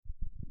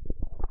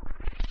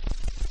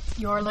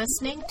You're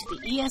listening to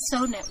the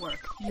ESO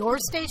Network, your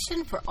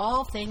station for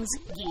all things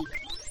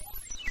geek.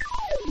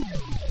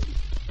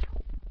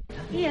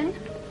 Ian,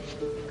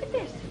 look at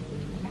this.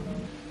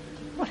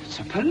 Well, it's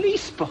a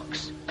police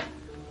box.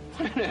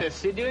 What on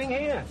earth's he doing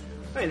here?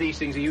 I mean, these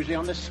things are usually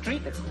on the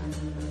street. I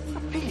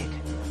feel it.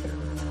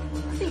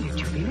 I feel it.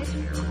 You feel it?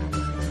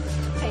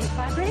 Faint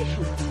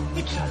vibration.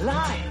 It's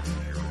alive.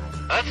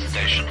 Earth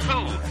Station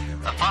Who,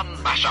 a fun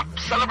mashup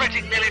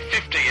celebrating nearly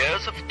 50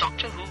 years of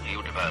Doctor Who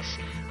universe.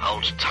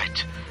 Hold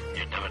tight.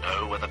 You never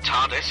know where the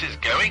TARDIS is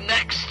going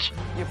next.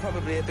 You're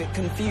probably a bit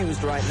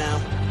confused right now.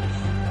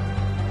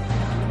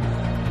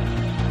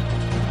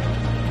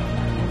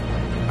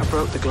 I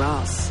broke the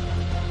glass.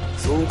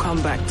 It's all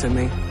come back to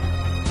me.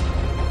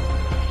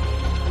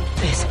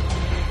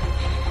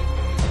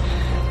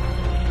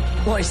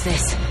 What is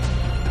this?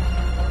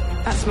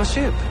 That's my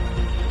ship.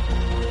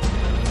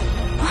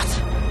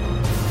 What?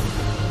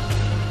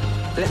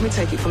 Let me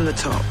take it from the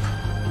top.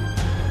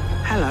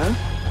 Hello,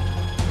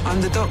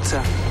 I'm the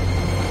Doctor.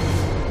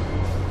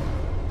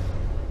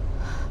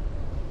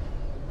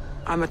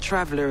 I'm a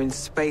traveller in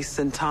space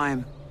and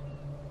time.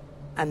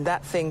 And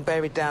that thing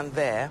buried down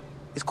there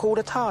is called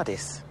a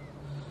TARDIS.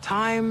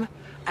 Time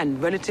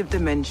and relative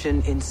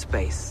dimension in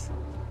space.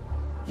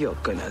 You're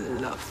gonna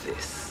love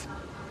this.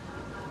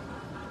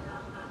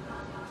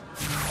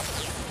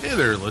 Hey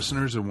there,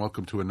 listeners, and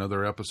welcome to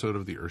another episode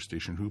of the Earth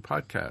Station Who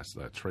podcast.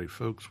 That's right,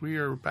 folks. We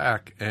are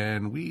back,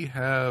 and we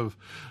have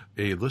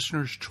a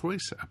listener's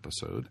choice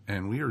episode,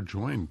 and we are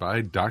joined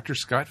by Dr.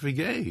 Scott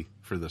Vigay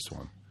for this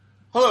one.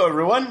 Hello,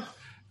 everyone.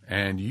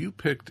 And you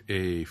picked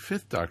a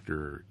Fifth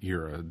Doctor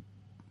era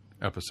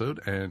episode,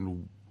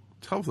 and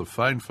tell the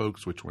fine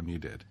folks which one you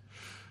did.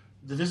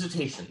 The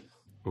Visitation.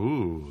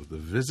 Ooh, The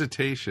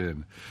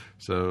Visitation.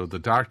 So the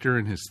Doctor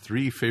and his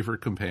three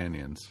favorite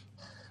companions.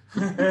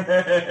 Go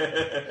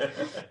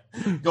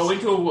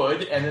into a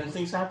wood, and then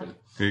things happen.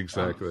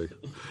 Exactly.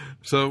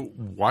 So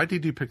why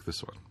did you pick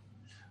this one?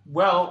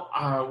 Well,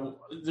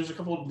 there's a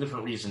couple of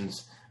different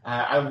reasons.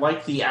 I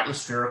like the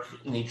atmospheric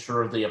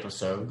nature of the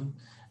episode.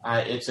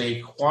 It's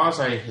a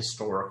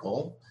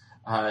quasi-historical,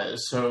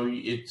 so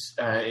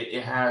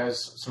it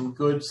has some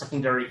good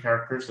secondary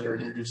characters that are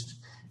introduced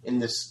in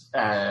this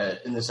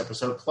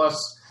episode.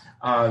 Plus,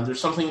 there's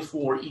something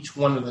for each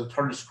one of the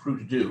TARDIS crew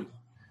to do.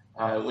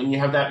 When you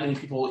have that many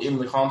people in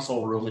the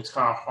console room, it's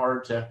kind of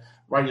hard to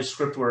write a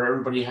script where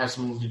everybody has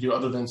something to do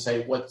other than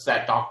say, what's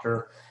that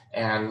doctor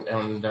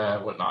and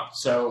whatnot.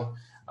 So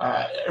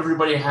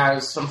everybody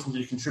has something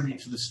to contribute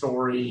to the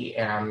story,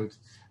 and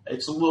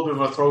it's a little bit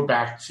of a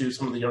throwback to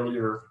some of the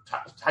earlier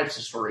types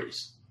of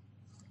stories.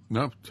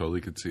 No,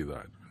 totally could see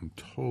that.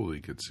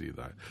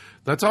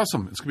 That's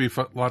awesome. It's going to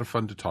be a lot of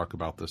fun to talk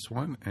about this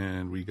one,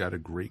 and we got a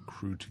great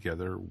crew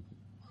together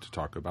to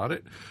talk about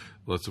it.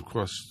 Let's, of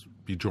course,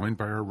 be joined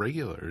by our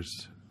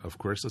regulars. Of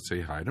course, let's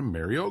say hi to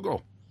Mary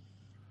Ogle.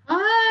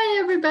 Hi,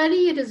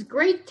 everybody. It is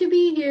great to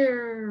be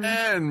here.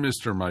 And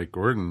Mr. Mike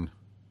Gordon.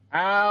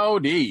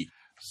 Howdy.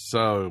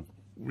 So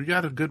we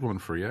got a good one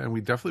for you, and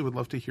we definitely would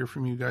love to hear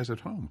from you guys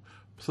at home.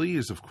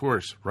 Please, of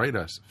course, write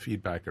us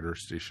feedback at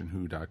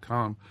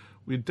earthstationwho.com.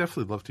 We'd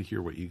definitely love to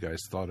hear what you guys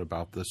thought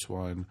about this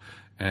one.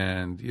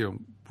 And,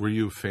 were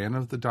you a fan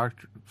of the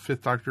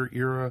Fifth Doctor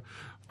era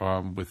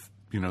with,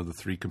 the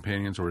three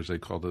companions, or as they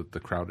called it, the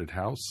crowded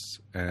house?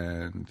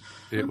 And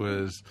it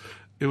was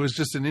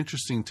just an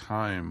interesting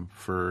time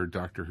for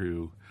Doctor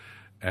Who.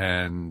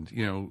 And,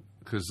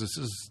 because this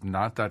is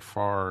not that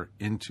far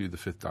into the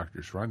Fifth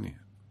Doctor's run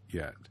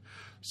yet.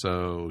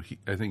 So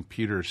I think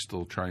Peter's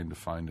still trying to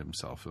find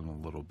himself in a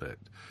little bit.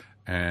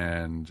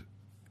 And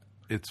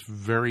it's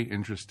very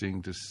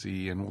interesting to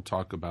see, and we'll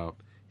talk about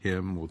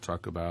him. We'll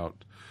talk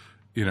about,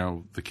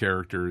 the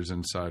characters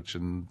and such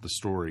and the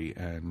story.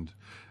 And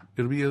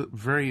it'll be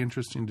very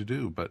interesting to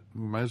do, but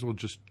we might as well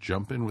just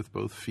jump in with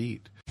both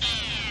feet.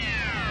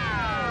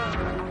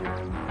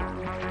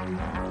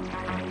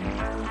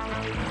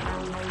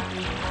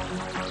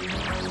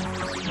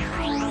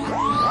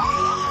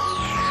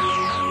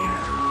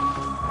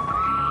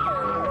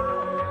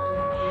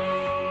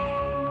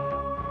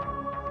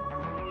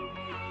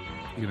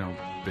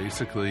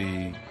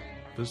 Basically,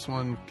 this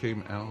one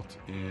came out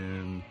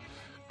in,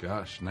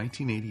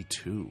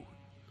 1982.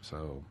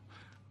 So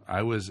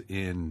I was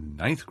in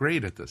 9th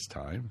grade at this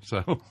time.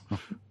 So,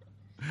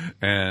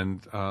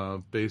 and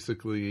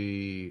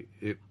basically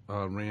it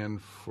ran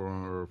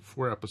for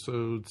 4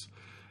 episodes,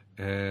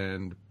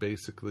 and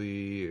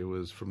basically it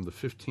was from the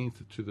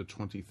 15th to the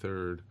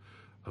 23rd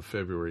of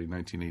February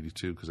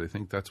 1982, because I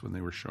think that's when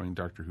they were showing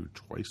Doctor Who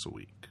twice a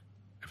week,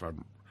 if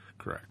I'm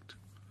correct.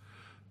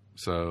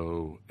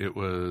 So it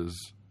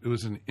was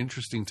an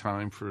interesting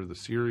time for the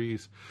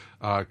series.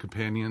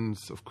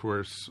 Companions, of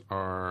course,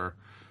 are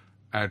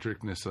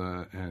Adric,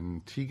 Nyssa,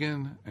 and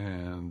Tegan,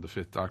 and the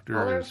Fifth Doctor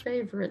All our is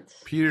favorites.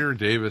 Peter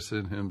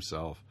Davison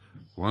himself,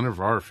 one of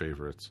our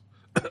favorites.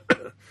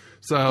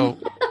 So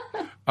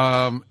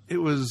it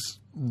was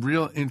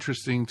real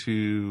interesting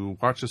to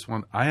watch this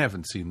one. I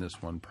haven't seen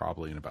this one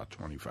probably in about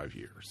 25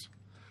 years.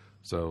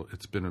 So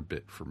it's been a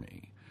bit for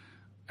me.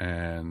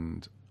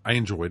 and I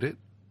enjoyed it.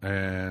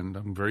 And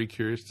I'm very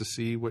curious to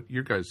see what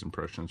your guys'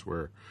 impressions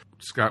were.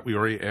 Scott, we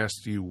already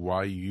asked you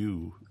why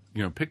you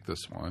picked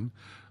this one.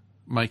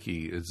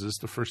 Mikey, is this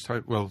the first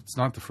time? Well, it's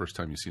not the first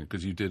time you've seen it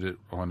because you did it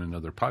on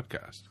another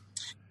podcast.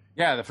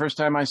 Yeah, the first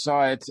time I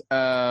saw it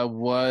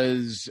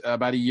was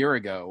about a year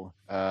ago.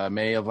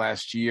 May of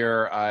last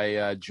year,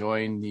 I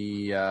joined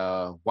the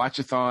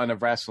Watchathon of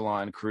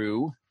Rassilon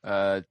crew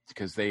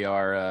because they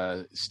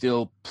are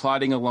still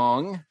plodding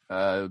along,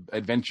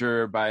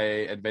 adventure by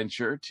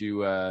adventure,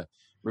 to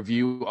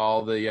review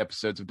all the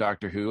episodes of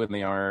Doctor Who, and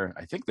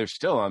I think they're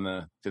still on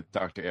the Fifth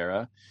Doctor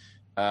era.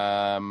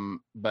 So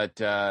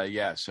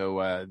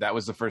that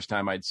was the first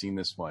time I'd seen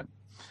this one.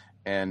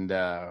 And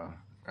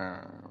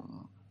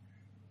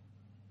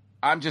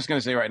I'm just going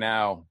to say right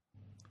now,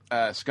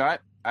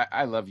 Scott,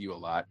 I love you a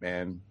lot,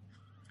 man.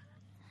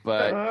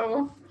 But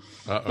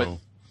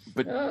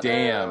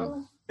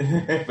damn.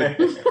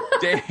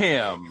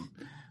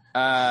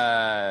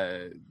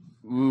 I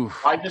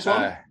just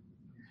want.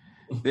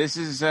 This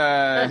is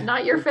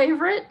not your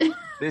favorite.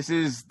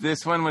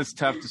 This one was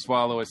tough to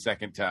swallow a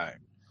second time.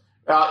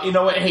 You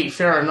know what? Hey,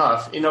 fair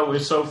enough. It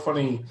was so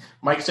funny.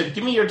 Mike said,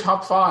 "Give me your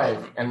top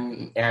 5,"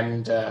 and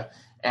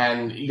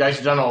you guys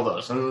have done all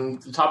those.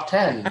 And the top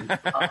 10,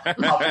 top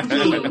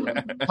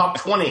 15, top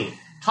 20,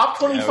 top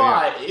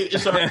 25.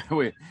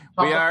 We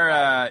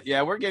are,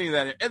 we're getting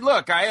that. And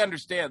look, I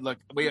understand. Look,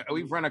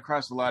 we've run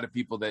across a lot of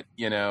people that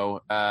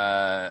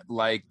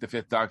like the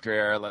Fifth Doctor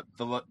era,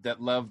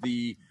 that love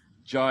the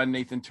John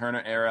Nathan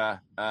Turner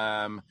era.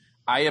 I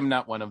am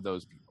not one of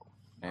those people,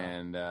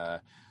 and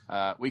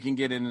we can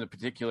get into the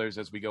particulars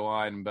as we go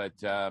on. But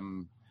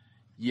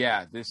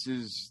this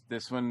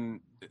one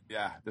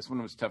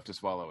was tough to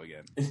swallow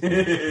again.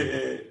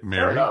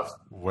 Mary,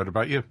 what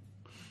about you?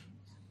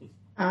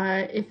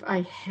 If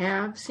I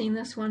have seen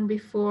this one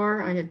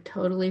before, I had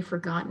totally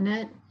forgotten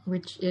it,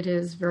 which it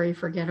is very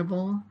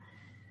forgettable.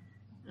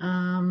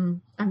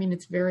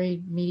 It's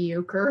very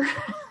mediocre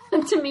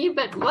to me,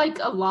 but like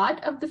a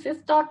lot of the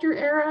Fifth Doctor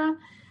era,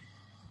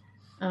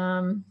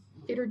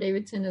 Peter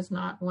Davidson is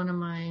not one of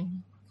my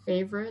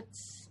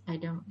favorites. I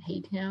don't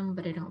hate him,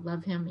 but I don't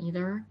love him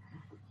either.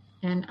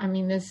 And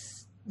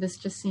this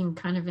just seemed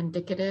kind of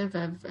indicative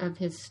of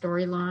his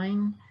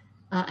storyline.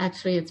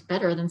 Actually, it's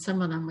better than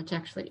some of them, which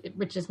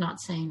is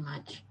not saying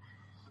much.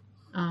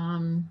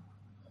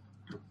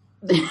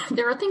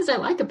 There are things I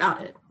like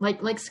about it.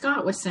 Like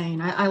Scott was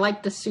saying, I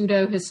like the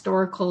pseudo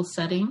historical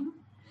setting.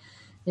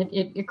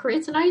 It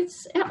creates a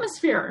nice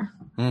atmosphere.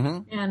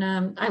 Mm-hmm.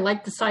 And I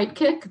like the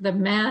sidekick, the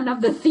man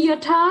of the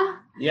theater.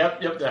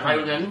 Yep, the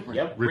highwayman.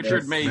 Yep,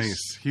 Richard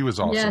Mace. He was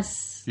awesome.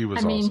 Yes, he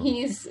was awesome.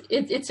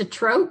 It's a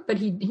trope, but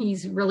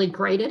he's really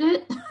great at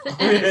it,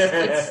 and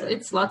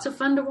it's lots of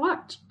fun to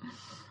watch.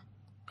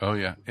 Oh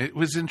yeah, it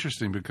was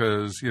interesting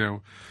because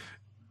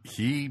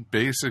he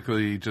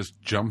basically just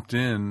jumped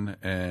in,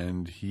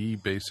 and he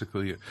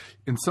basically,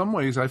 in some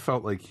ways, I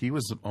felt like he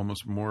was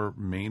almost more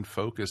main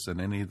focus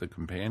than any of the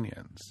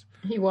companions.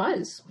 He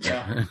was.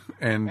 Yeah.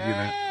 And,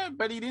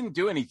 but he didn't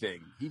do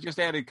anything. He just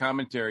added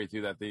commentary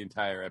through the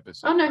entire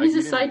episode. Oh, no, he's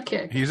a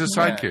sidekick. He's a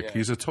sidekick. Yeah.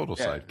 He's a total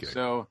sidekick.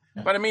 So,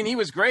 but he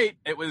was great.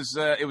 It was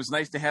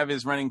nice to have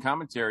his running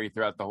commentary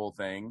throughout the whole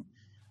thing.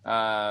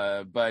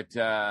 But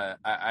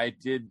I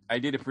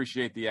did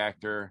appreciate the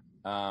actor,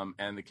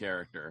 and the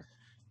character.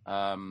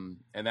 And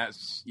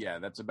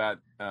that's about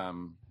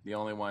the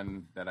only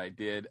one that I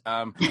did.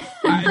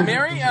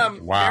 Mary,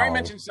 wow.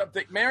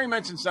 Mary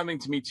mentioned something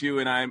to me too,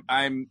 and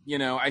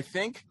I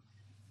think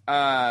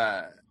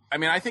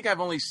I've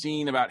only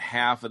seen about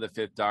half of the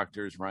Fifth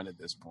Doctor's run at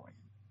this point,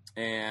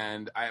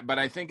 but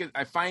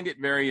I find it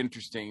very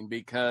interesting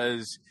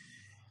because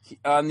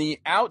on the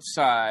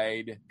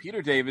outside,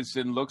 Peter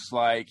Davidson looks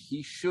like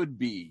he should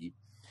be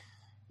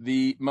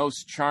the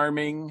most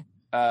charming,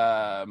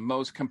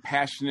 most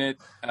compassionate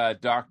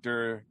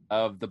doctor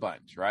of the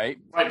bunch, right?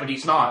 Right, but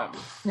he's not.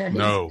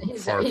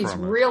 He's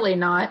really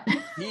not.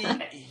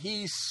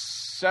 He's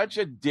such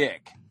a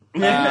dick.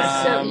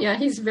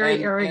 He's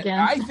very arrogant. And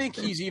I think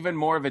he's even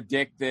more of a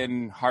dick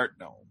than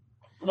Hartnell.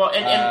 Well,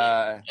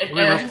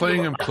 we were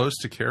playing him close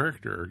to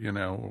character,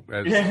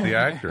 as the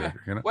actor.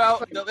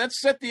 Well, let's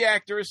set the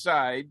actor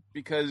aside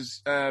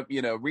because,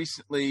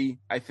 recently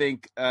I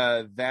think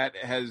that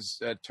has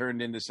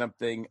turned into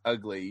something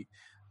ugly.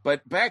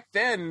 But back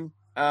then,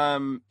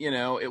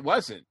 it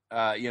wasn't.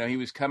 He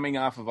was coming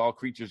off of All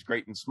Creatures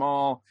Great and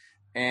Small,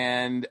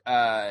 and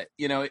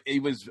he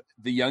was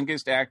the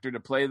youngest actor to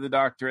play the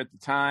Doctor at the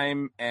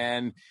time.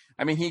 And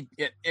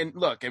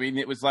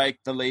it was like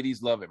the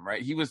ladies love him,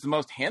 right? He was the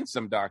most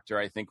handsome Doctor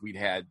I think we'd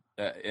had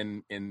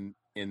in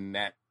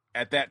that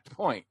at that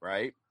point,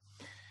 right?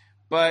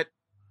 But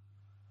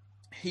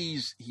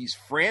he's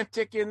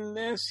frantic in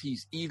this.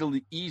 He's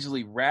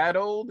easily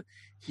rattled.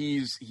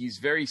 He's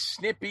very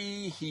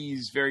snippy.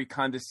 He's very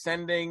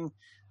condescending.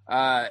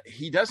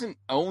 He doesn't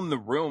own the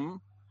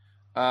room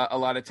a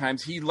lot of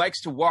times. He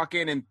likes to walk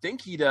in and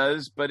think he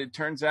does, but it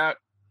turns out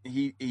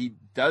he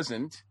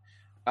doesn't.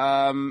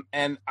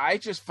 And I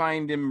just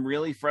find him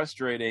really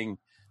frustrating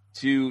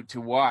to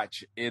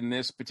watch in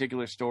this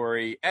particular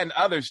story and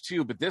others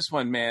too. But this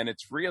one, man,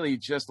 it's really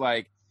just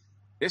like,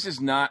 this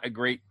is not a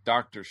great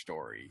Doctor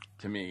story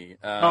to me.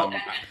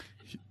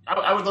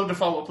 I would love to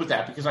follow up with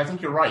that because I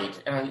think you're right.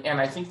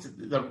 And I think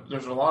that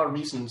there's a lot of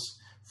reasons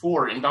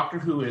for it. And Doctor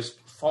Who has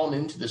fallen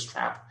into this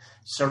trap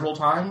several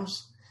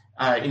times.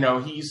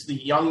 He's the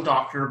young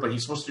Doctor, but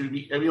he's supposed to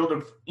be able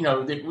to,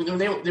 when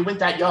they went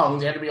that young,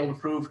 they had to be able to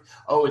prove,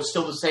 it's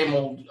still the same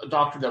old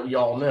Doctor that we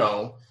all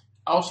know.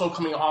 Also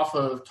coming off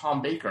of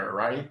Tom Baker,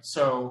 right?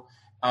 So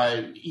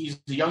he's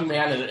a young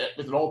man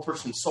with an old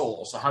person's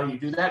soul. So how do you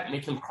do that?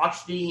 Make him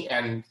crotchety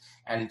and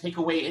take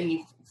away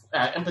any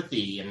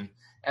empathy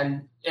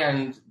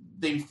and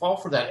they fall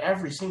for that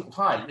every single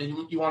time.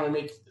 You want to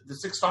make the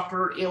Sixth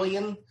Doctor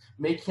alien,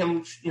 make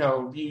him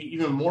be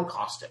even more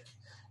caustic.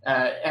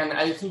 And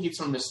I think it's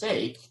a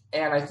mistake.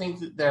 And I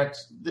think that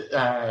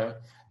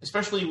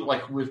especially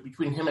like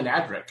between him and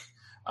Adric,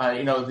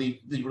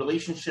 the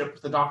relationship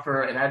the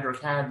Doctor and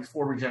Adric had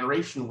before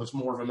regeneration was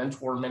more of a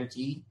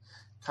mentor-mentee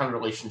kind of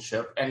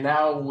relationship. And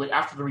now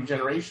after the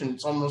regeneration,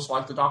 it's almost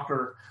like the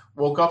Doctor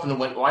woke up and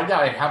went, why did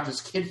I have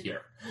this kid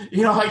here?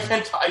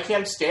 I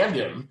can't stand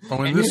him.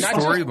 Oh, in this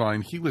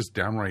storyline, he was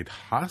downright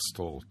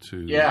hostile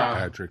to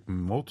Adric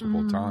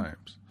multiple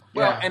times.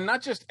 Well, and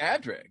not just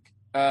Adric.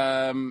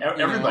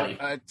 Everybody.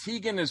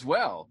 Tegan as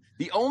well.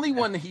 The only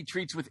one that he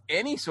treats with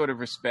any sort of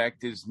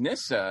respect is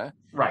Nyssa.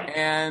 Right.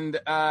 And,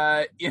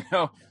 I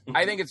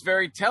think it's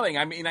very telling.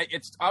 I mean,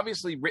 it's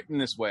obviously written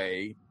this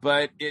way,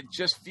 but it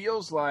just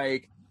feels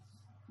like,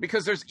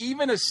 because there's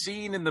even a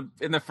scene in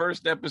the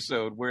first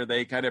episode where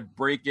they kind of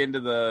break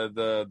into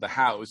the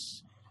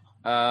house,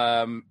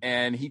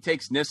 and he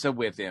takes Nyssa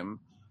with him,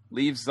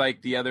 leaves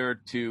like the other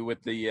two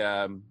with the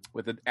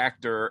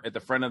actor at the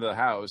front of the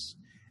house,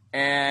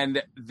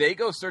 and they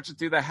go searching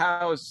through the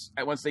house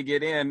once they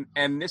get in,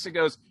 and Nyssa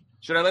goes,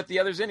 "Should I let the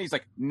others in?" He's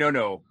like,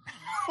 "No."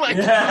 Like,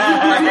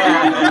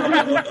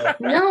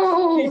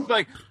 no. He's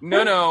like,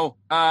 no,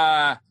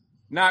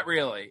 not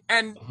really.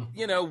 And,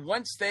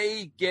 once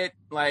they get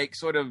like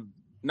sort of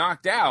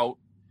knocked out,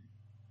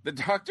 the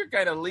Doctor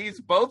kind of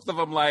leaves both of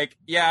them like,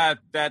 yeah,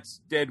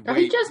 that's dead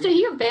weight.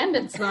 He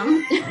abandons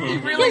them. He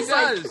really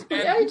does.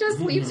 He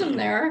just leaves them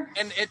there.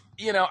 And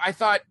I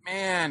thought,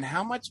 man,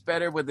 how much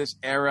better would this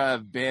era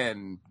have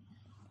been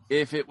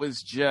if it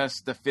was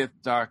just the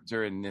Fifth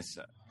Doctor and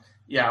Nyssa?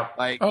 Yeah.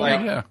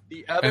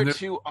 The other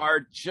two are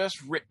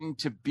just written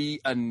to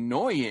be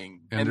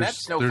annoying. And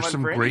that's no fun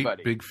for anybody. There's some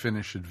great Big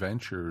Finish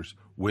adventures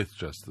with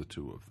just the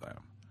two of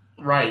them.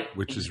 Right.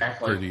 Which is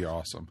pretty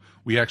awesome.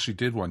 We actually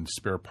did one,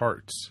 Spare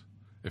Parts.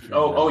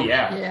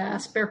 Yeah. Yeah,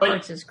 Spare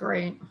Parts is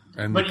great.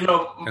 And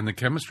the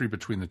chemistry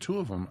between the two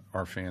of them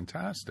are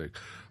fantastic.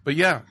 But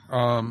yeah,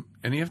 and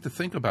you have to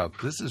think about,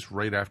 this is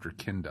right after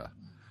Kinda.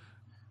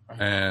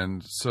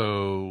 And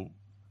so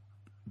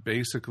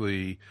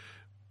basically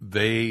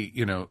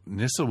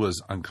Nyssa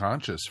was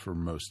unconscious for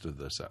most of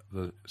this,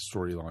 the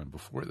storyline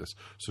before this.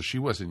 So she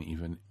wasn't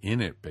even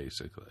in it,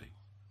 basically.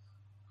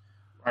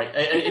 Right.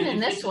 Even in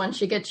this one,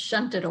 she gets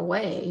shunted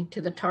away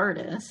to the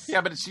TARDIS.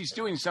 Yeah, but she's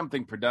doing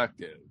something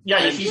productive.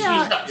 Yeah,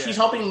 she's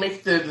helping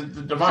make the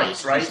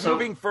device, right? She's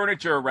moving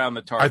furniture around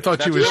the TARDIS. I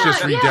thought she was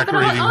just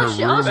redecorating her room or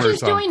something. All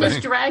she's doing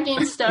is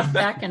dragging stuff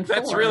back and forth.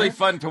 That's really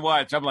fun to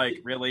watch. I'm like,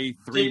 really?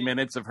 3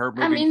 minutes of her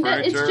moving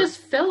furniture? It's just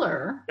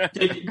filler.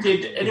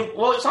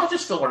 Well, it's not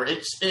just filler.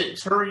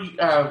 It's her,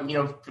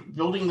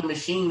 building the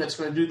machine that's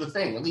going to do the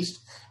thing. At least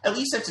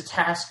it's a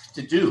task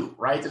to do,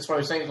 right? That's what I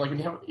was saying. Like,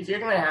 if you're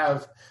going to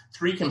have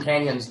 3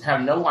 companions and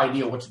have no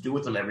idea what to do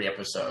with them every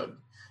episode,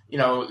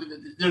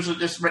 there's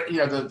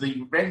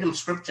the random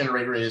script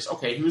generator is,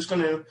 okay, who's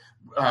going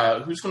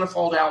to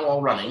fall down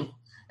while running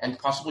and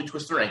possibly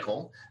twist their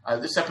ankle.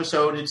 This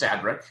episode, it's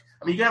Adric.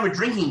 I mean, you can have a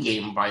drinking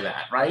game by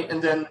that, right?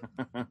 And then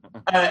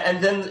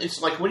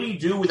it's like, what do you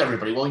do with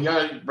everybody? Well, you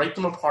got to break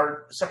them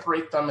apart,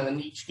 separate them, and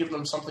then each give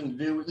them something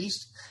to do. At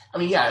least,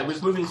 it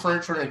was moving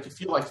furniture and it could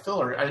feel like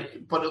filler,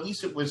 but at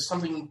least it was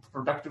something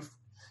productive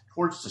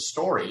towards the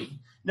story.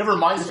 Never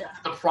mind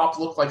the prop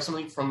looked like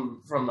something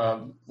from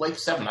Lake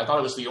 7. I thought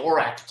it was the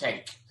Aurak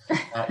tank.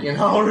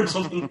 Or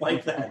something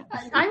like that.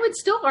 I would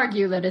still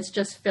argue that it's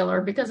just filler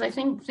because I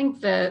think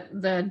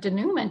the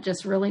denouement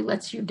just really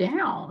lets you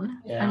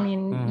down. Yeah. I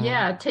mean,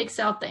 it takes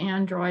out the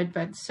android,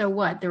 but so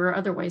what? There were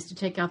other ways to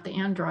take out the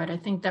android. I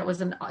think that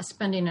was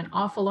spending an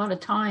awful lot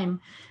of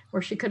time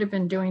where she could have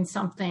been doing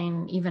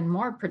something even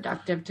more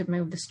productive to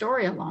move the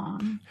story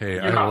along. Hey,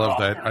 I love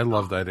that. I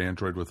love that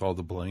android with all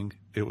the bling.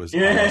 It was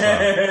awesome.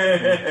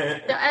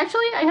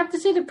 Actually, I have to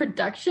say the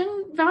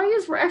production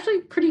values were actually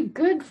pretty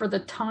good for the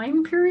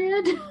time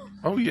period.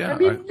 Oh, yeah. I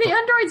mean, the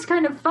android's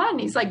kind of fun.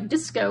 He's like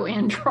disco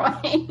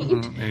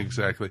android.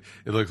 Exactly.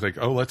 It looks like,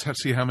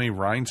 let's see how many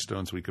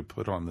rhinestones we could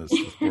put on this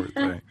poor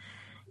thing.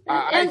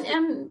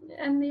 And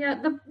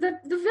the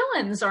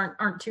villains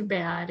aren't too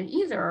bad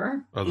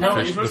either. Oh,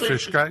 the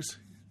fish guys?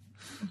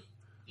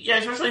 Yeah,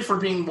 especially for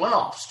being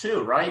one-offs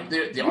too, right?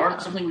 They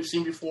aren't something we've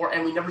seen before,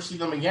 and we never see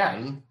them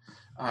again.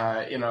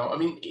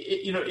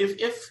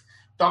 If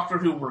Doctor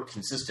Who were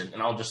consistent,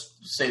 and I'll just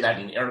say that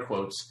in air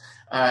quotes.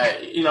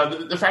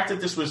 The fact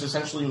that this was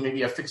essentially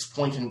maybe a fixed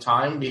point in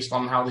time based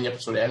on how the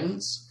episode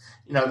ends,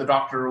 the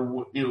Doctor,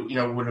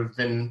 would have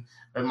been,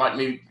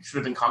 should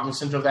have been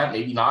cognizant of that,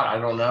 maybe not, I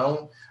don't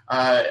know.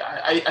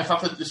 I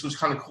thought that this was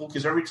kind of cool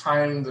because every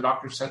time the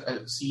Doctor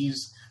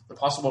sees the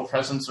possible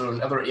presence of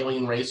another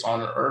alien race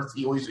on Earth,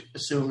 he always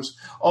assumes,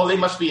 oh, they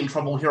must be in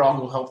trouble, here, I'll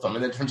go help them,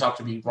 and then it turns out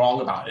to be wrong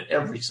about it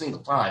every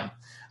single time.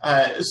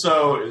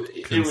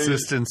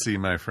 Consistency,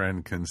 my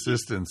friend,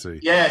 consistency.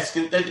 Yes,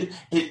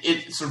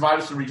 it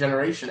survives the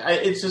regeneration.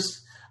 It's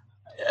just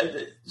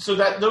so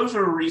that those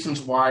are reasons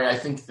why I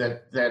think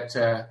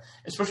that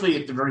especially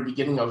at the very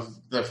beginning of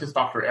the Fifth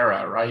Doctor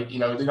era, right?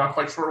 They're not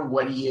quite sure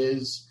what he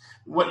is.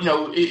 What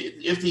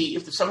if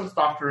the Seventh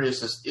Doctor is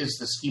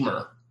the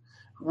schemer,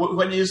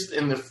 what is,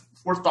 and the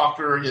Fourth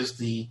Doctor is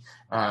the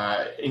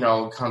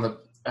kind of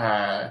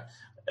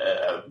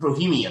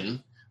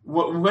bohemian.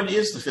 What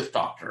is the Fifth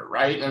Doctor,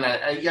 right? And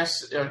I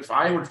guess if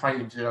I were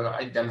trying to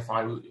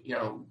identify,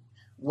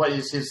 what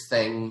is his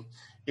thing,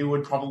 it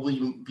would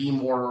probably be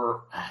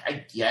more,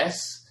 I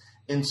guess,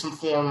 in some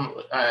form.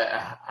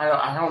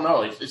 I don't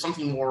know. It's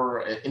something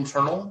more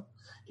internal.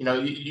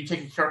 You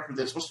take a character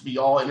that's supposed to be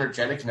all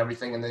energetic and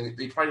everything, and then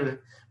they try to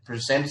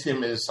present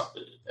him as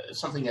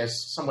something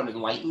as somewhat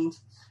enlightened,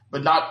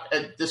 but not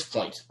at this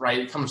point, right?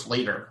 It comes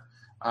later,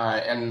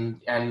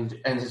 and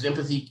his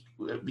empathy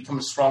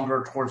becomes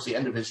stronger towards the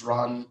end of his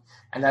run,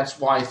 and that's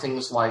why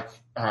things like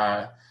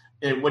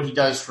what he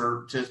does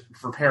for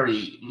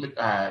Perry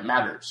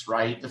matters,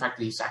 right? The fact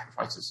that he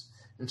sacrifices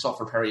himself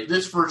for Perry.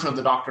 This version of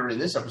the Doctor in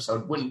this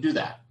episode wouldn't do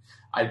that.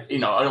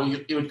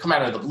 It would come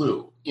out of the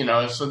blue,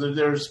 So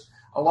there's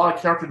a lot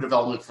of character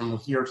development from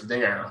here to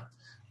there,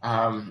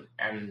 and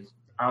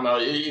I don't know.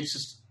 It's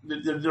just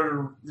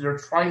they're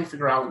trying to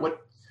figure out what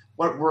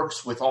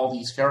works with all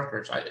these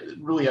characters. I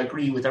really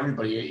agree with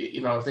everybody.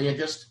 If they had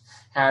just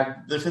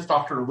had the Fifth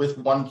Doctor with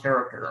one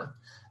character,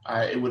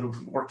 it would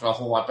have worked a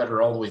whole lot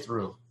better all the way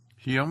through.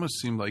 He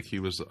almost seemed like he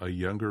was a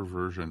younger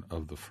version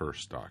of the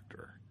First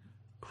Doctor.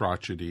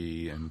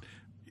 Crotchety and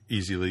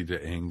easily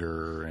to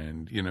anger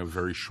and,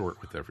 very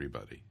short with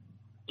everybody.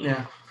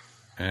 Yeah.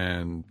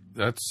 And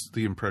that's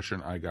the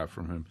impression I got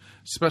from him,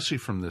 especially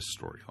from this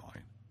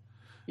storyline.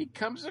 He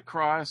comes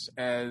across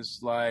as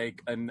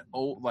like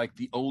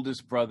the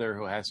oldest brother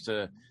who has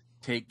to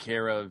take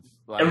care of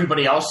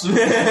everybody else.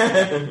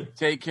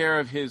 Take care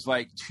of his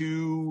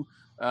two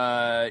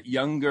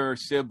younger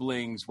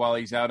siblings while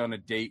he's out on a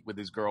date with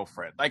his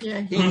girlfriend.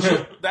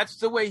 That's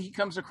the way he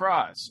comes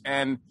across,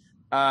 and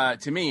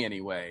to me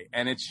anyway.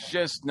 And it's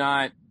just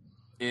not.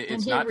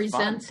 It's not. He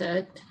resents fun.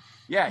 it.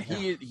 Yeah,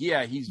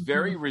 he's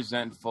very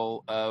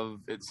resentful of,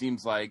 it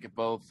seems like,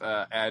 both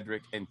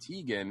Adric and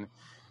Tegan,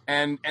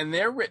 and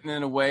they're written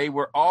in a way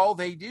where all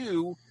they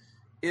do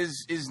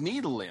is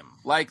needle him.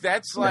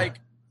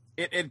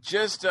 It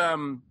just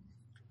and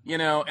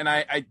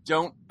I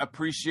don't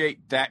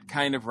appreciate that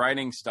kind of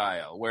writing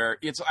style where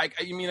it's like,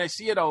 I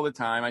see it all the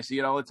time. I see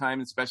it all the time,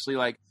 especially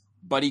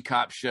buddy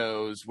cop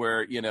shows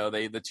where,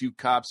 the two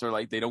cops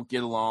are they don't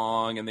get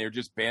along and they're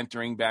just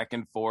bantering back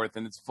and forth,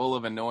 and it's full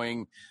of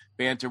annoying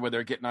banter where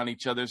they're getting on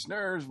each other's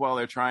nerves while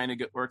they're trying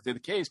to work through the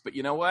case. But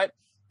you know what?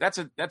 That's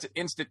an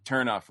instant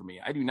turnoff for me.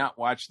 I do not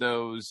watch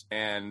those,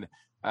 and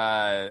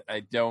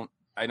I don't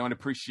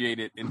appreciate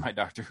it in my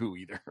Doctor Who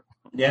either.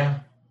 Yeah.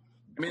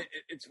 I mean,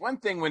 it's one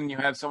thing when you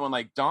have someone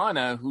like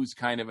Donna who's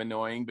kind of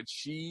annoying, but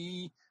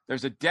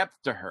there's a depth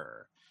to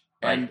her,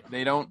 and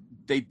they don't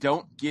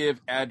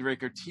give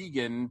Adric or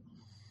Tegan,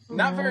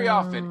 not very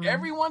often.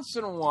 Every once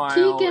in a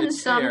while, Tegan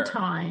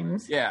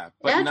sometimes. Yeah,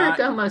 but Adric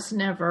almost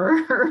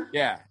never.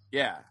 Yeah.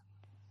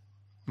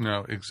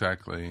 No,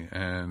 exactly.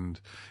 And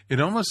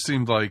it almost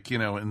seemed like,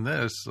 in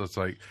this, it's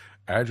like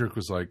Adric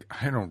was like,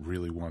 I don't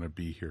really want to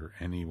be here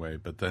anyway.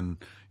 But then,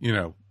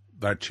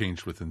 that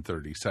changed within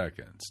 30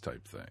 seconds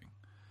type thing.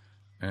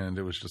 And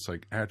it was just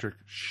like, Adric,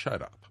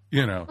 shut up.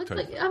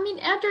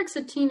 Adric's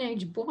a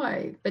teenage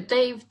boy, but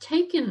they've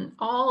taken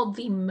all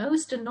the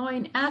most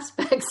annoying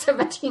aspects of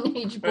a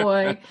teenage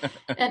boy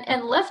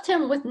and left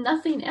him with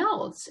nothing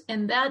else.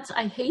 And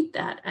I hate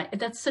that.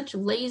 That's such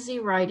lazy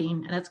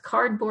writing, and that's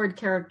cardboard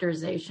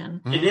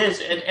characterization. It is,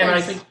 and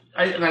I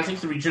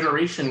think the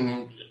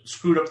regeneration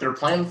screwed up their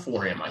plan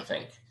for him. I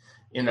think,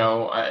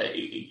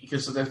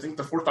 because I think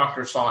the Fourth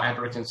Doctor saw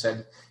Adric and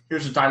said,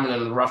 "Here's a diamond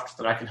in the rough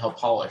that I can help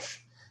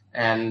polish,"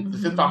 and the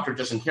Fifth Doctor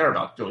doesn't care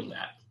about doing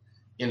that.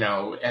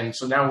 And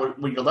so now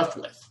what you're left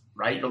with,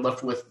 right? You're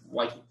left with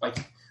like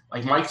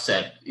Mike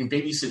said, in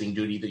babysitting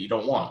duty that you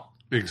don't want.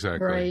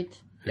 Exactly. Right.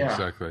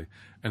 Exactly.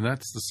 And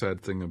that's the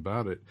sad thing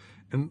about it.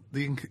 And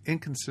the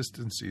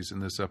inconsistencies in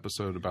this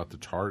episode about the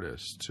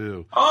TARDIS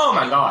too. Oh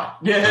my God!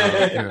 The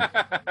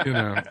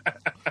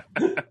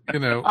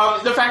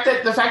fact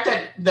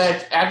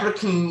that Adric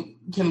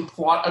can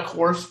plot a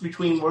course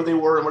between where they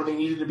were and where they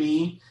needed to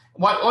be.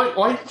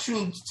 Why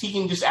shouldn't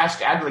Tegan just ask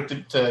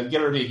Adric to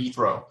get her to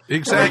Heathrow?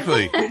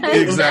 Exactly.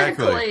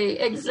 Exactly.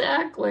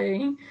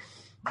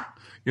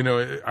 You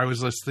know, I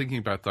was just thinking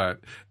about that,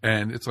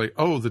 and it's like,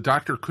 oh, the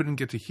Doctor couldn't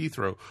get to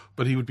Heathrow,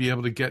 but he would be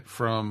able to get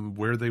from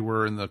where they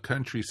were in the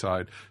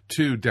countryside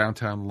to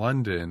downtown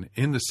London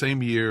in the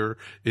same year,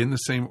 in the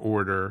same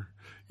order.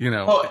 You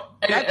know, Well,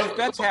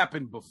 That's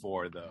happened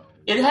before, though.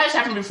 it has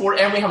happened before,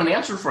 and we have an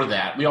answer for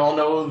that. We all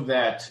know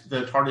that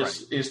the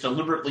TARDIS is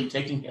deliberately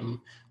taking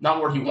him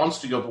not where he wants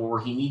to go, but where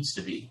he needs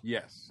to be.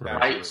 Yes,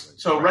 Right? absolutely.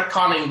 So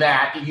retconning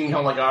that, you can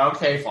go like, oh,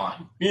 okay,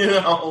 fine. You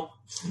know?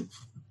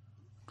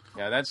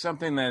 Yeah, that's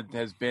something that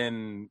has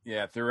been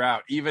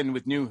throughout, even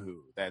with New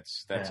Who.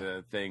 That's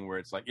a thing where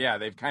it's like,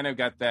 they've kind of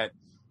got that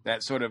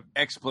sort of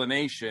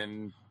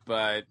explanation,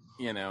 but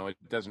you know, it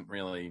doesn't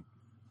really.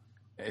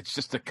 It's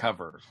just a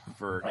cover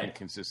for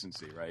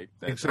inconsistency, right?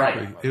 That's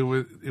exactly.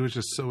 right. It was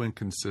just so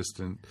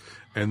inconsistent,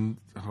 and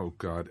oh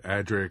god,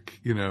 Adric,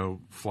 you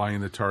know,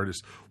 flying the TARDIS.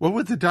 What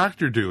would the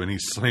Doctor do? And he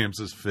slams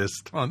his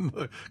fist on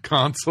the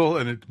console,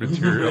 and it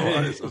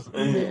materializes.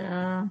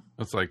 Yeah.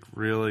 It's like,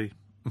 really?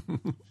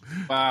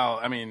 Wow.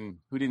 I mean,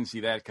 who didn't see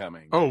that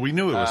coming? Oh, we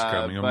knew it was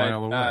coming a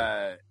mile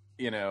away.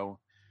 You know,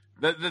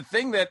 the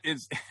thing that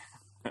is.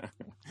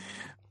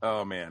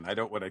 Oh man, I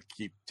don't want to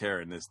keep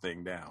tearing this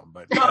thing down,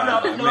 but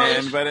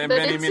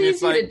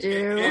it's like to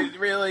do. It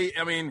really.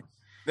 I mean,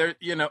 there.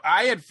 You know,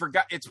 I had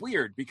forgot. It's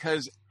weird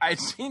because I'd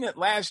seen it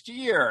last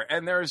year,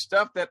 and there is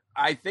stuff that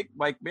I think,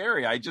 like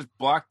Mary, I just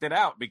blocked it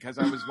out because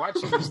I was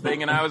watching this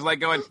thing, and I was like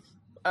going,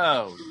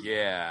 "Oh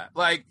yeah,"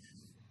 like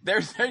they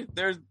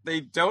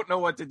don't know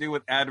what to do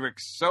with Adric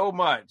so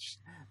much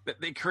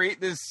that they create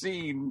this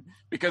scene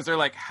because they're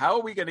like, "How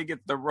are we going to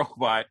get the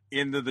robot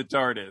into the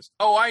TARDIS?"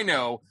 Oh, I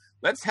know.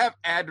 Let's have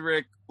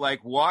Adric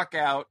like walk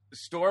out,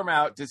 storm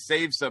out to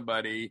save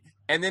somebody,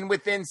 and then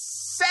within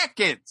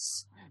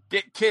seconds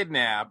get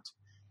kidnapped,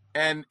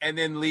 and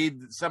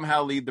then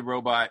somehow lead the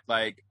robot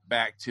like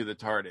back to the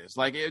TARDIS.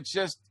 Like it's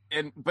just,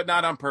 but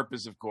not on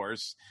purpose, of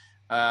course.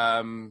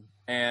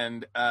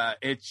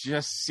 It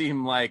just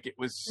seemed like it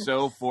was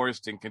so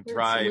forced and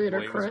contrived. It's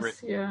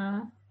ludicrous,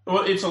 yeah.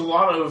 Well, it's a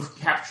lot of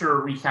capture,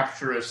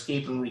 recapture,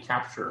 escape, and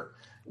recapture,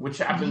 which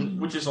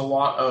is a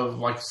lot of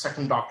like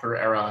Second Doctor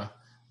era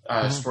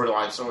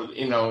storyline. So,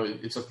 you know,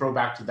 it's a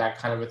throwback to that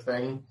kind of a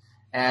thing.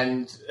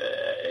 And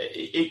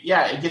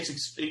it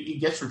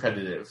gets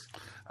repetitive.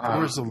 There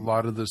was a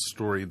lot of this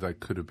story that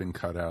could have been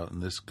cut out,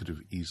 and this could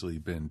have easily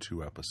been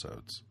 2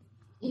 episodes.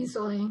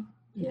 Easily.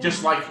 Yeah.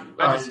 Just like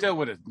but it still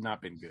would have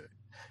not been good.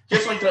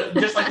 Just like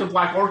the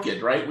Black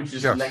Orchid, right? Which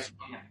is the next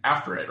one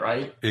after it,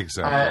 right?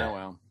 Exactly.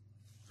 Well.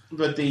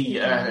 But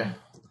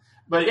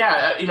but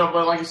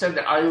like I said,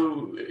 I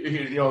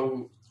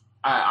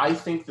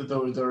think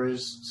that there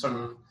is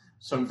some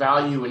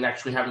value in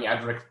actually having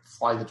Adric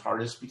fly the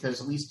TARDIS, because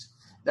at least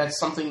that's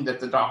something that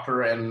the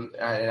Doctor and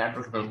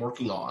Adric have been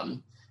working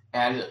on,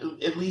 and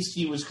at least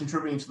he was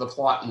contributing to the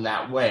plot in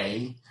that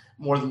way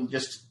more than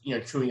just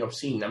chewing up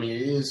scene. I mean,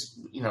 it is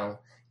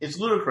it's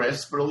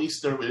ludicrous, but at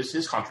least there was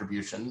his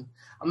contribution.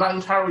 I'm not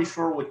entirely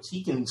sure what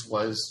Tegan's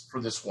was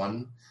for this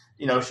one.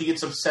 She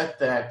gets upset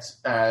that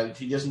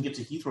she doesn't get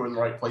to Heathrow in the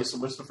right place,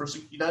 and what's the first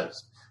thing she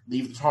does?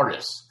 Leave the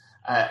TARDIS.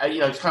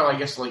 It's kind of, I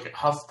guess, like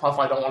Huff.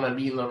 I don't want to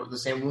be in the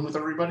same room with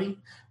everybody.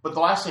 But the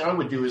last thing I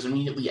would do is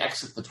immediately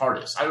exit the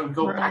TARDIS. I would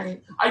go back.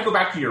 I'd go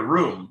back to your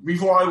room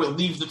before I would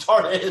leave the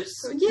TARDIS.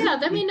 Yeah,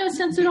 that made no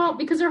sense at all,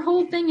 because her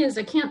whole thing is,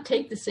 I can't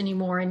take this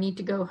anymore. I need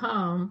to go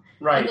home.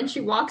 Right. And then she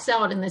walks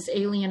out in this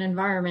alien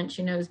environment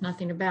she knows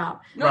nothing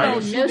about. No,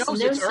 no she knows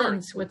it's sense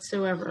Earth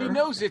whatsoever. She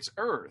knows it's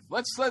Earth.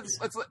 Let's.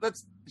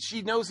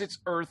 She knows it's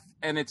Earth,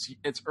 and it's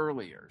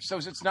earlier. So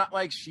it's not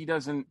like she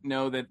doesn't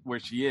know that where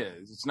she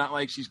is. It's not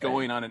like she's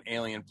going on an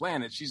alien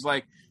planet. She's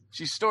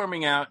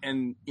storming out,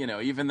 and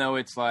even though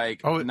it's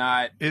like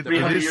not the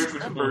 300 years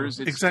numbers,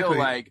 it's exactly. still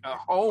like a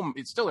home.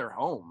 It's still her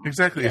home.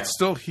 Exactly. Yeah. It's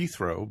still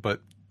Heathrow,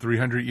 but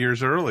 300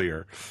 years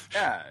earlier.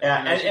 Yeah.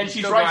 And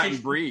she's still right. She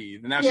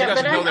breathe. Now Yeah, she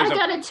doesn't but know I there's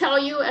got to tell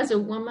you, as a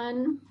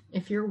woman,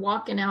 if you're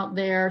walking out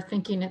there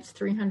thinking it's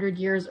 300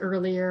 years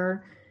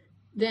earlier,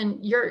 then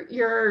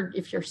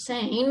if you're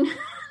sane.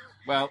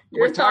 Well,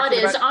 your thought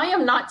is, I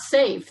am not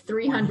safe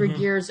 300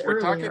 years earlier.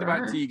 We're talking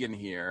about Tegan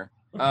here.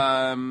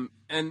 And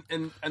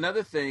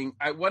another thing,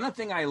 one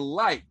thing I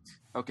liked,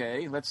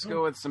 okay, let's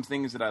go with some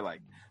things that I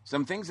liked.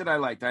 Some things that I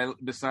liked,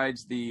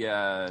 besides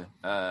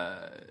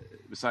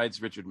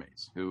Richard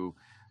Mays, who,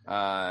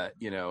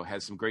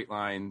 has some great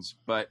lines.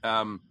 But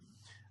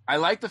I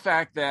like the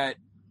fact that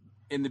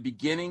in the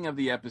beginning of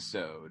the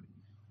episode,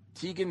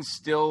 Tegan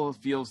still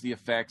feels the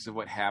effects of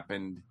what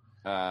happened.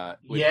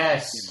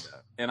 Yes.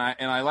 Canada.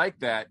 And I like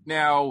that.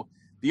 Now,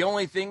 the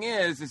only thing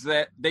is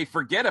that they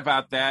forget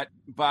about that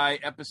by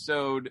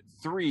episode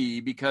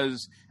 3,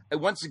 because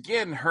once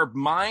again her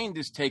mind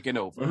is taken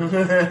over.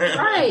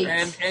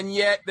 Right. And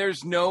yet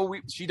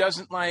she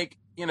doesn't like,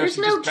 there's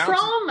she no just bounces.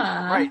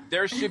 trauma. Right.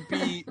 There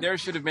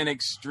should have been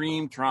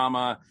extreme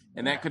trauma,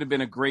 and that could have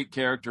been a great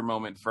character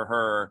moment for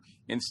her.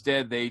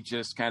 Instead, they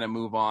just kind of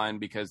move on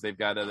because they've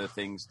got other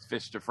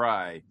fish to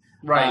fry.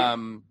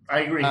 Right. I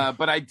agree.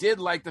 But I did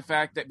like the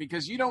fact that,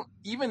 because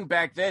even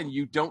back then,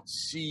 you don't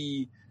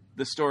see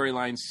the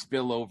storylines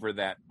spill over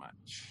that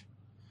much.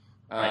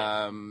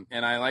 Right.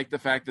 And I like the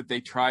fact that they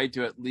tried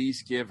to at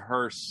least give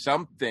her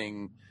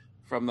something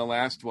from the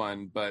last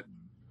one, but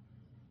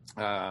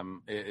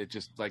it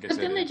just, like I said,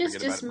 But then they just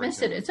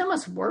dismiss it. It's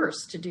almost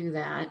worse to do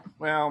that.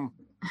 Well,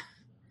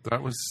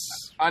 that was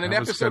on an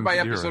that was episode by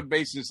kind of episode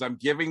basis. I'm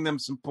giving them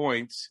some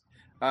points.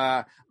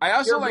 I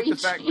also like the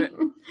fact that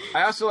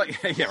I also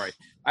like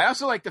I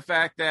also like the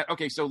fact that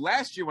so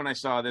last year when I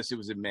saw this, it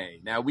was in May.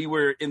 Now we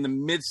were in the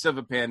midst of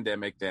a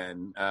pandemic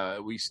then.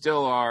 We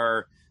still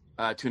are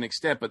to an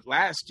extent, but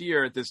last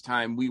year at this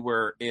time we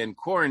were in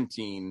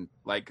quarantine,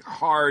 like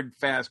hard,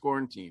 fast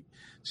quarantine.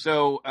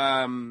 So,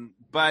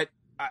 but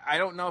I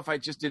don't know if I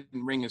just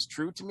didn't ring as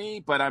true to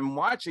me, but I'm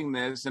watching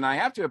this and I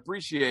have to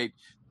appreciate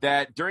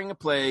that during a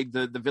plague,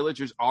 the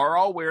villagers are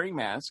all wearing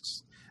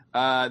masks.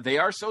 They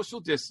are social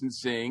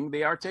distancing.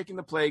 They are taking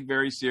the plague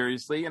very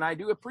seriously, and I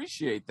do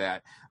appreciate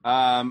that.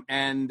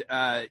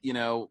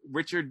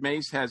 Richard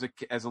Mace has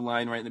a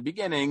line right in the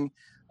beginning.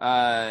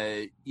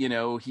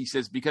 He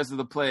says, because of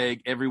the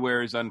plague,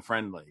 everywhere is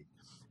unfriendly.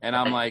 And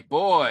I'm like,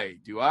 boy,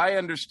 do I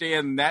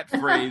understand that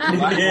phrase a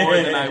lot more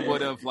than I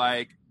would have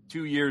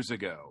 2 years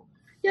ago.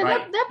 Yeah,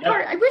 Right. that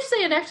part, I wish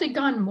they had actually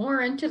gone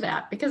more into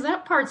that, because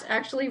that part's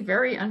actually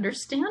very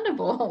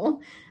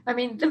understandable. I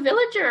mean, the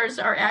villagers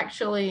are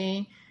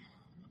actually,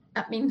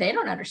 they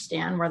don't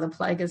understand where the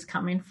plague is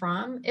coming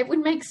from. It would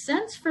make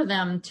sense for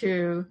them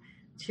to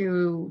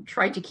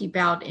try to keep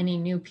out any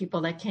new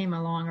people that came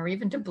along, or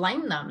even to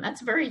blame them.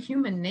 That's very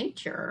human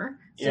nature.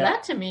 So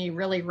that to me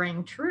really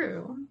rang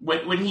true.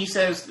 When he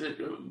says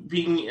that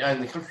being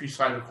in the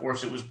countryside, of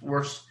course, it was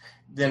worse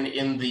than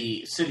in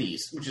the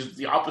cities, which is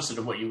the opposite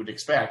of what you would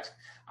expect.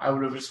 I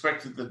would have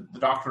expected the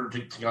doctor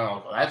to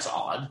go, well, that's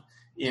odd,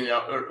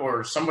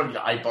 or somebody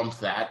to eye bump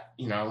that,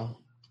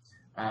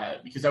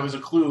 because that was a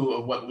clue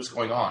of what was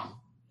going on.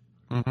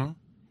 Mm-hmm.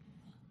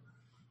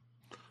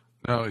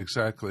 No,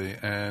 exactly.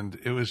 And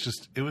it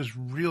was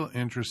real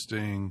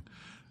interesting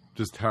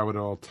just how it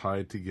all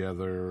tied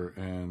together.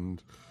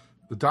 And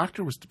the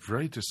doctor was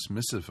very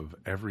dismissive of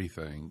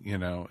everything.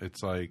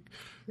 It's like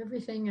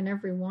Everything and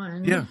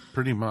everyone. Yeah,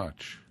 pretty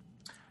much.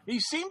 He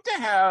seemed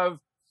to have,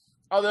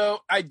 although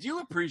I do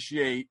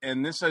appreciate,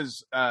 and this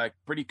is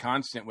pretty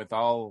constant with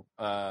all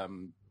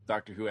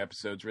Doctor Who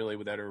episodes,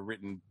 really, that are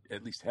written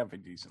at least half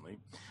decently,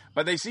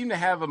 but they seem to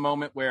have a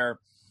moment where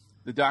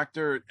the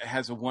Doctor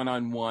has a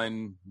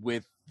one-on-one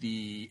with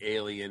the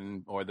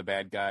alien or the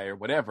bad guy or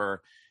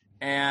whatever,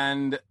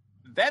 and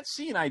that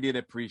scene I did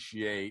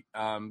appreciate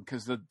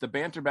because the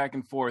banter back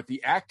and forth,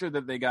 the actor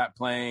that they got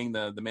playing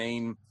the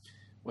main,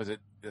 was it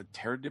the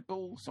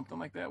pterodipple, something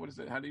like that? What is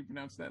it? How do you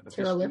pronounce that?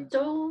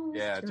 Pterodiptals?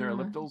 Yeah,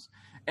 pterodiptals.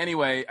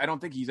 Anyway, I don't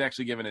think he's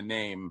actually given a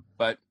name,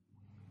 but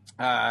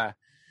man,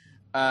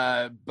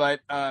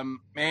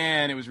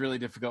 it was really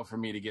difficult for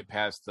me to get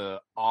past the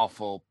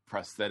awful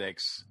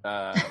prosthetics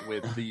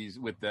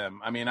with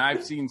them. I mean,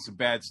 I've seen some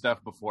bad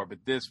stuff before, but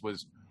this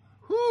was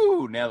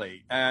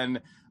Nelly. And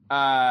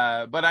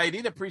but I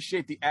did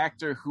appreciate the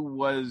actor who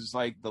was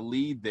the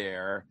lead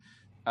there.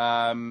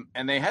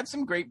 And they had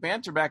some great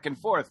banter back and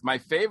forth. My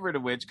favorite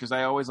of which, because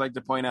I always like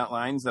to point out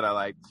lines that I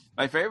like,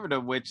 my favorite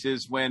of which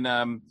is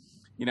when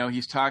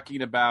he's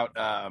talking about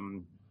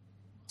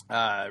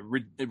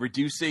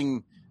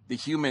reducing the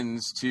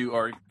humans to,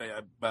 or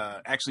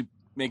actually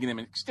making them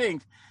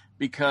extinct,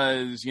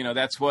 because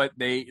that's what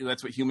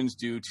humans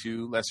do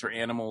to lesser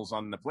animals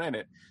on the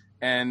planet.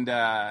 And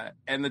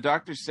the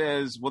doctor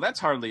says, well,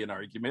 that's hardly an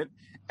argument.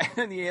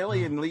 And the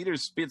alien leader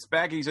spits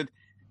back and he said,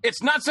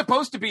 it's not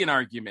supposed to be an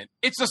argument.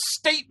 It's a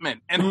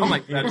statement. And I'm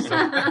like, that's so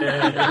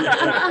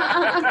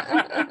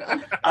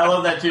I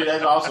love that too.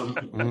 That's awesome.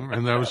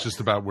 And that was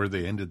just about where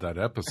they ended that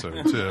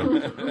episode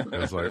too. It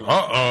was like,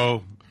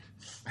 uh-oh.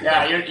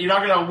 Yeah, you're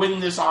not going to win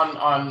this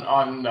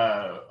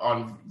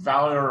on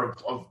valor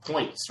of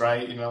points,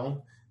 right?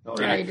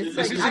 Right. It's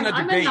this like, isn't a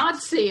I'm debate. a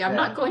Nazi. I'm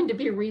not going to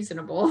be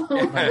reasonable.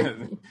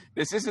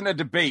 This isn't a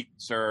debate,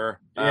 sir.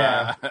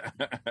 Yeah.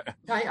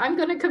 I'm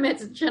going to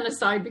commit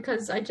genocide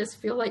because I just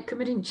feel like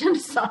committing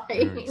genocide.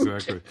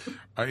 Exactly.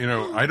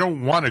 I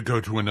don't want to go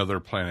to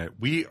another planet.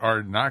 We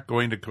are not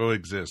going to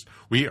coexist.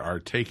 We are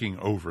taking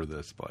over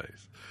this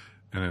place.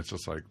 And it's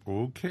just like,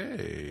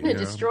 okay. They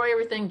destroy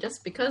everything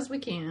just because we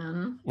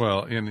can.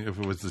 Well, and if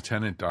it was the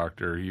Tenant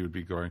Doctor, he would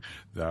be going,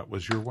 that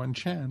was your one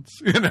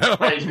chance.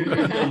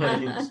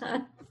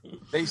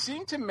 They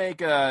seem to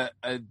make a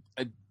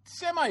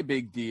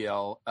semi-big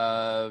deal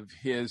of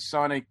his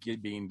Sonic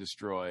being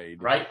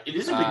destroyed. Right? It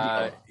is a big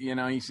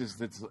deal. He says,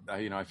 that's,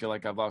 I feel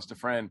like I've lost a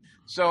friend.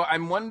 So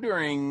I'm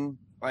wondering,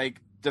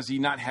 does he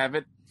not have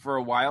it for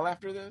a while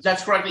after this?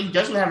 That's correct. He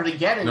doesn't have it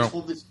again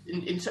until No.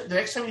 the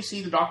next time you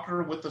see the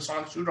Doctor with the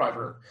sonic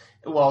screwdriver.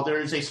 Well,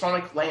 there's a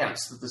sonic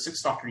lance that the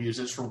Sixth Doctor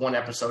uses for one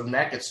episode, and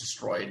that gets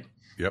destroyed.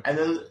 Yep.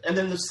 And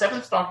then the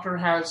Seventh Doctor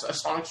has a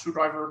sonic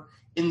screwdriver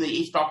in the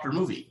Eighth Doctor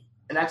movie,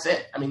 and that's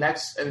it. I mean,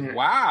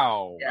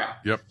 wow. Yeah.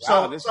 Yep.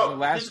 So this is the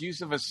last use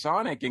of a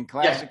Sonic in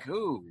Classic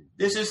Who.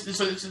 This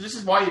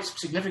is why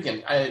it's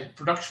significant,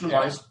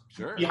 production-wise.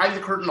 Sure. Behind the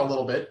curtain a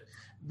little bit.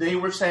 they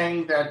were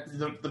saying that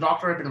the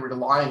Doctor had been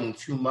relying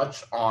too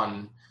much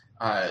on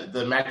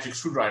the magic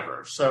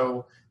screwdriver.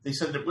 So they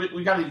said that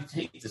we got to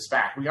take this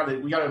back. We got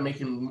to make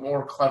him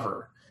more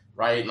clever,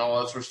 right, and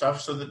all that sort of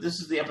stuff. So that this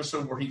is the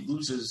episode where he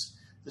loses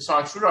the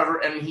sonic screwdriver,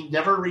 and he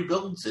never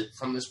rebuilds it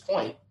from this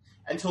point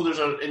until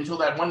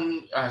that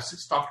one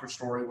Sixth Doctor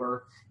story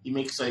where he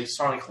makes a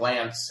sonic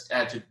lance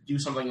to do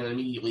something and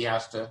immediately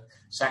has to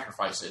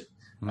sacrifice it.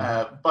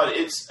 But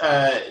it's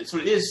so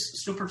it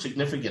is super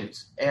significant,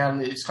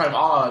 and it's kind of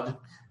odd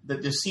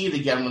that to see it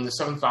again when the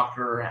Seventh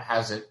Doctor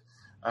has it,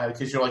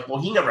 because you're like,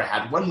 well, he never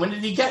had one. When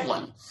did he get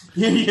one?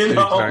 You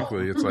know?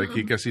 Exactly. It's like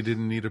he guess he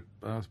didn't need a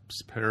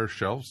pair of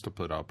shelves to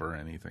put up or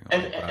anything.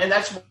 And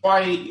that's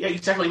why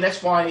exactly. And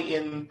that's why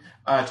in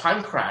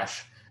Time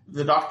Crash,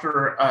 the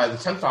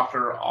 10th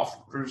Doctor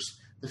offers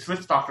the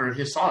 5th Doctor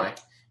his sonic,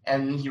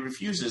 and he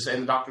refuses,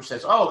 and the Doctor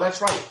says, "Oh,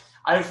 that's right.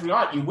 I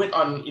forgot you went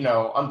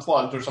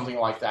unplugged or something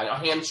like that,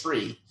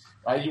 hands-free,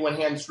 right? You went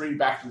hands-free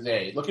back in the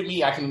day. Look at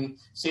me, I can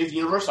save the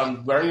universe.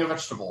 I'm wearing a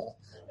vegetable,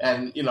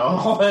 and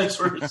all that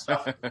sort of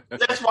stuff.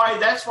 That's why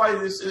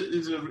this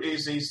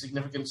is a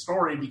significant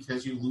story,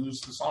 because you lose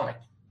the sonic.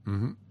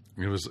 Mm-hmm.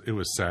 It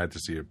was sad to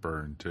see it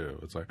burn too.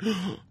 It's like,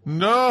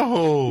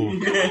 no.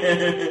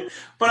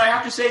 But I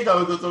have to say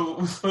though,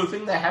 the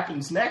thing that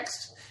happens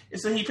next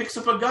is that he picks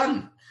up a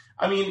gun.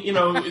 I mean,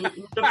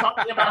 they're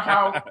talking about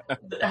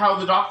how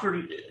the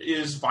Doctor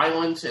is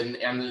violent, and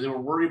they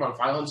were worried about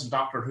violence in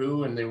Doctor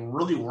Who, and they were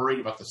really worried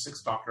about the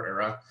Sixth Doctor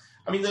era.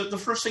 I mean, the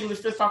first thing the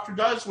Fifth Doctor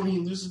does when he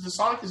loses the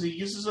sonic is he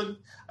uses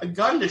a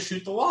gun to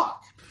shoot the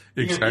lock.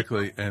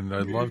 Exactly, and I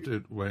loved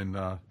it when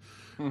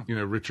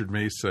Richard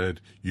Mace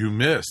said, "You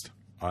missed.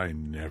 I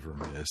never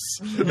miss."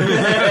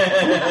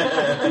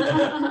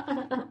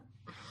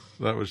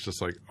 That was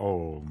just like,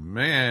 oh,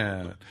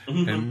 man.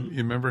 And you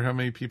remember how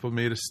many people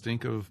made a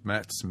stink of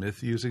Matt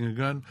Smith using a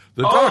gun?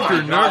 The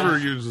Doctor never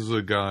uses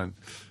a gun.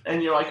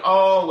 And you're like,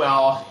 oh,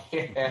 well.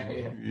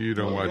 You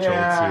don't watch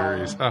old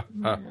series.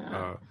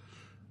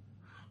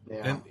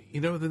 Yeah. And,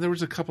 there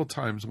was a couple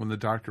times when the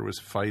Doctor was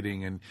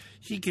fighting and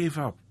he gave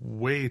up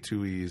way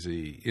too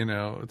easy.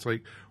 It's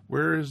like,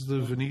 where is the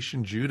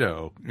Venetian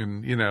judo?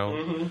 And,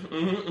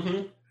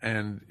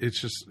 and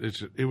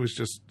it was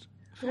just...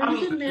 Well,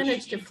 he did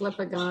manage to flip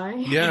a guy.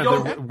 Yeah,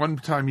 one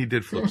time he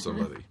did flip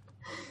somebody.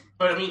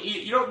 But, I mean,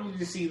 you don't need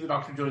to see the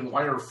Doctor doing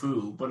wire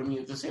fu, but, I mean,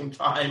 at the same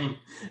time,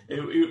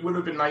 it would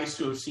have been nice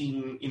to have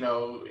seen,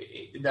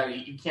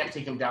 that you can't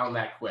take him down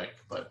that quick.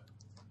 But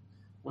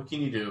what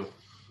can you do?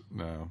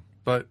 No.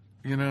 But,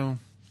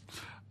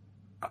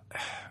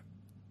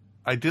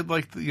 I did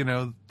like,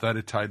 that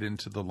it tied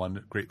into the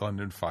Great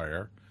London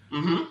Fire.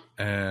 Mm-hmm.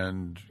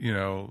 And,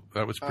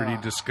 that was pretty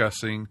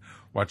disgusting,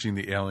 watching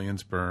the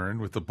aliens burn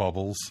with the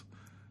bubbles.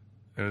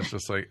 And it's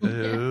just like,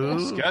 ew.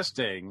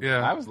 Disgusting.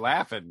 Yeah. I was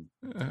laughing.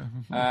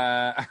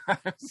 I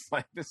was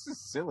like, this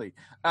is silly.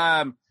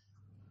 I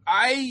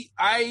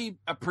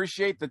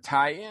appreciate the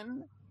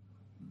tie-in,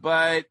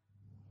 but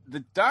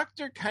the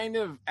Doctor kind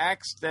of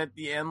acts at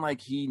the end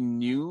like he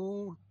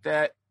knew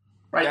that.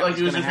 Right, that like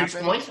it was a fixed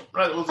point.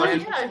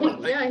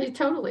 Right, he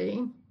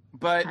totally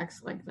but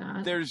acts like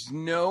that. There's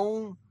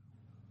no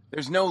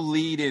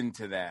lead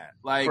into that.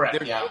 Like,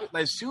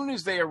 as soon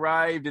as they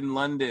arrived in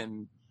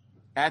London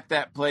at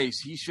that place,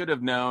 he should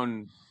have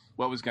known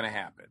what was going to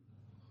happen,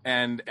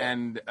 and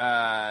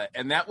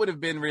that would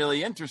have been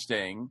really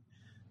interesting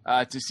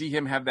to see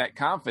him have that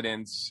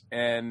confidence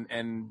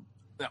and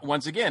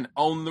once again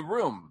own the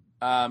room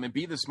and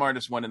be the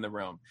smartest one in the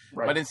room.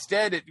 Right. But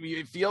instead,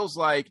 it feels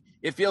like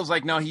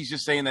no, he's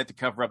just saying that to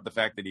cover up the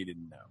fact that he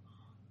didn't know.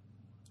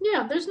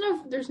 Yeah,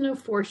 there's no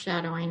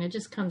foreshadowing. It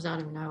just comes out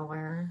of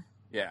nowhere.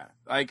 Yeah,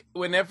 like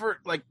whenever,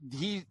 like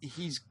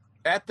he's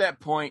at that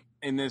point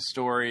in this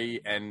story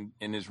and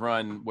in his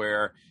run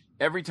where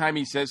every time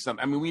he says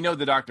something, I mean, we know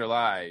the Doctor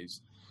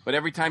lies, but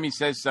every time he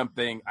says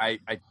something, I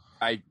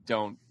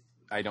don't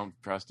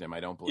trust him.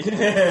 I don't believe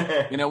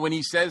him. When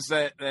he says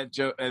that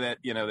joke,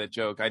 that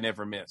joke, I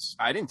never miss.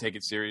 I didn't take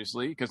it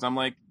seriously because I'm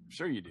like,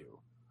 sure you do.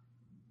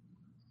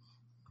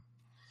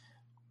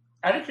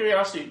 Out of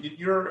curiosity, did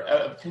your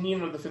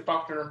opinion of the Fifth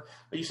Doctor?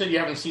 You said you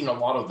haven't seen a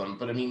lot of them,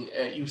 but I mean,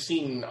 you've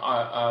seen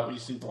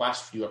the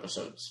last few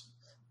episodes.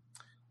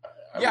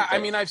 I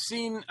mean, I've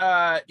seen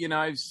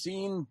I've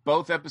seen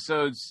both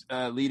episodes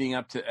leading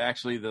up to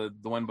actually the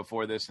one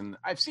before this, and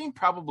I've seen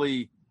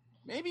probably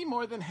maybe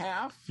more than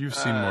half. You've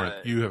seen more.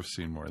 You have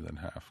seen more than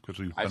half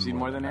because I've seen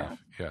more than half.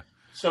 Yeah.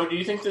 So, do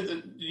you think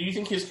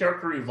his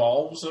character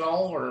evolves at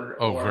all, or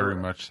very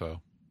much so?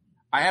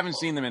 I haven't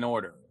seen them in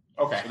order.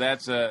 Okay,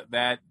 so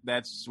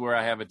that's where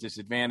I have a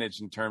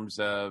disadvantage in terms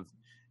of,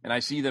 and I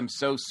see them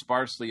so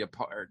sparsely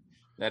apart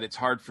that it's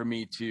hard for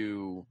me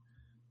to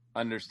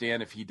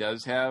understand if he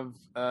does have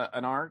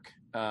an arc.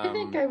 I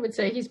think I would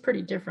say he's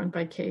pretty different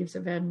by Caves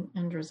of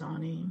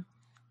Androzani.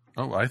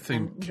 Oh, I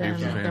think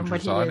Caves of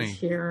Androzani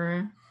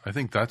here. I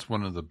think that's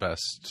one of the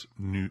best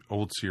new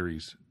old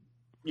series.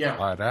 Yeah,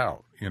 flat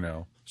out,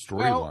 storyline.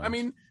 Well, I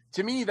mean,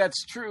 to me,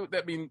 that's true.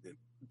 I mean,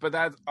 but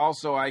that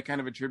also I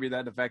kind of attribute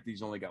that to the fact that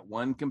he's only got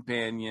one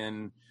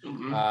companion.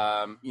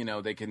 Mhm. You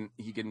know,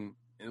 he can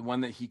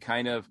one that he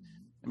kind of.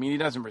 I mean, he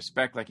doesn't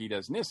respect like he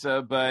does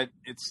Nyssa, but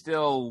it's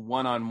still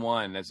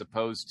one-on-one as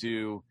opposed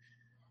to,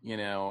 you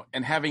know,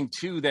 and having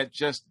two that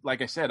just,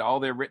 like I said,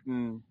 all their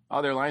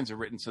lines are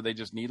written so they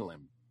just needle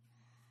him.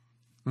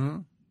 Mm-hmm.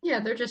 Yeah,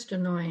 they're just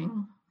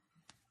annoying.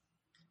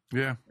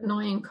 Yeah.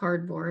 Annoying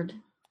cardboard.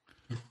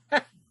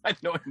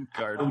 Annoying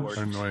cardboard.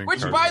 Annoying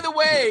Which, cardboard. by the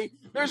way,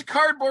 there's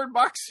cardboard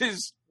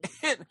boxes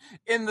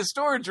in the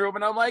storage room,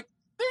 and I'm like,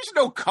 there's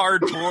no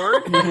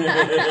cardboard.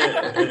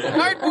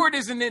 Cardboard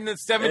isn't in the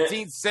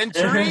 17th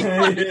century.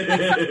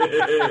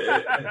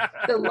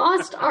 The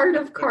lost art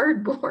of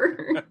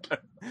cardboard.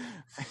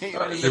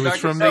 It was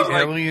from the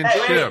alien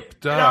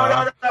ship.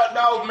 Duh.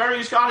 No,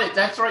 Mary's got it.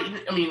 That's right.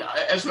 I mean,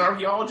 as an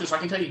archaeologist, I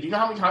can tell you. Do you know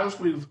how many times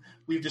we've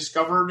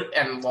discovered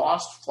and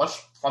lost flush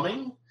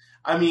plumbing?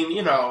 I mean,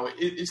 you know,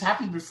 it's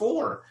happened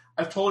before.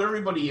 I've told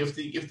everybody if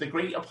the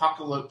great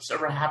apocalypse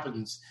ever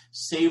happens,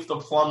 save the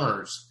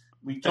plumbers.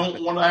 We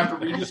don't want to have to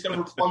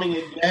rediscover plumbing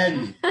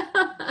again.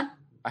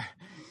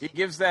 He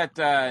gives that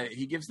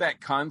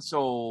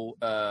console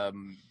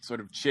sort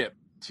of chip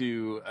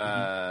to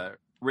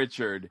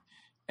Richard,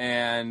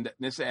 and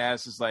Nyssa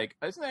asks is like,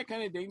 isn't that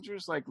kind of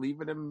dangerous? Like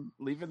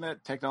leaving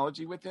that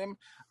technology with him?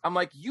 I'm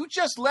like, you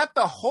just left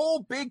the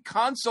whole big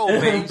console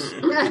base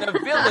in a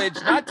village,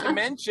 not to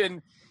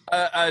mention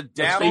a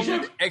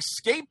downed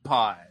escape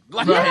pod.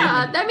 Like,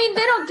 yeah, I mean,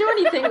 they don't do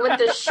anything with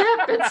the ship.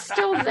 It's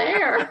still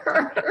there.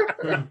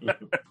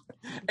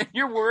 And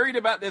you're worried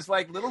about this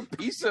like little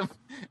piece of.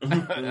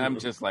 I'm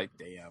just like,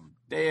 damn.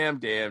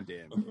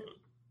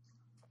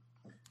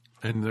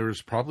 And there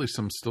was probably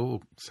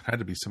had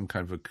to be some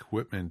kind of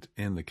equipment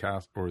in the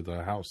cast or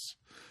the house,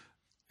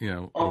 you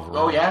know.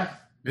 Oh yeah.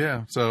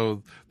 Yeah.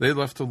 So they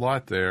left a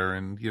lot there.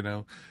 And, you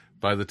know,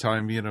 by the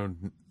time, you know,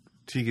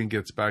 Tegan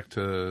gets back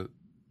to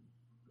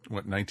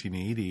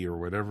 1980 or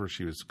whatever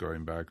she was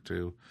going back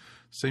to,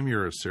 same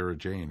year as Sarah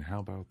Jane.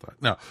 How about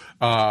that? No.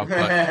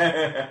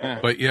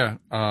 But yeah,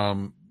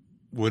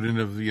 wouldn't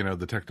have, you know,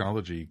 the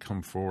technology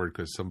come forward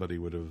because somebody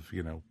would have,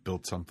 you know,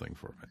 built something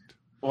for it.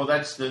 Well,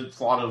 that's the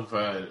plot of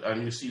a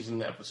new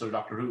season episode of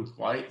Doctor Who,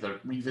 right? The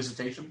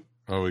Revisitation.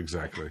 Oh,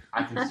 exactly.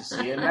 I can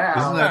see it now.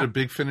 Isn't that a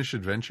Big Finish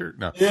adventure?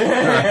 No.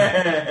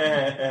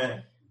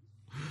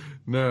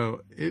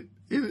 No, it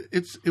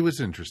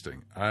was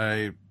interesting.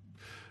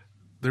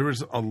 There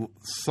was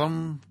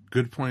some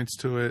good points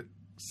to it,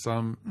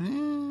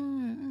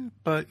 some,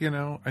 but you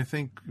know, I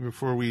think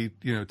before we,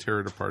 you know, tear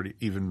it apart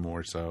even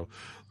more so,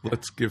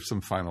 let's give some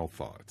final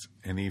thoughts.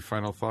 Any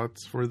final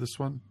thoughts for this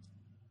one?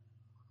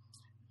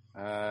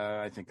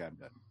 I think I'm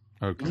done.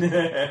 Okay.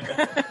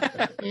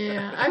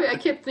 Yeah, I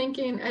kept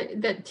thinking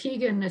that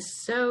Tegan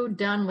is so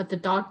done with the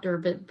Doctor,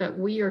 but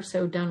we are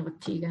so done with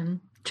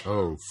Tegan.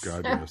 Oh,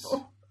 God, yes.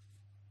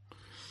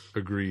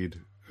 Agreed.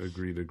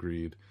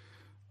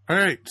 All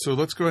right, so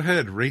let's go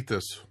ahead. Rate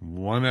this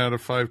 1 out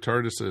of 5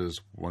 TARDISes,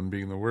 1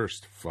 being the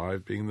worst,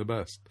 5 being the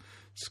best.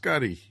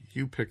 Scotty,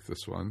 you pick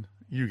this one.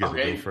 You get to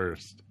go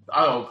first.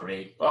 Oh,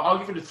 great. Well, I'll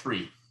give it a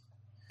 3.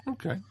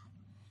 Okay.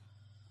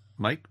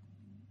 Mike?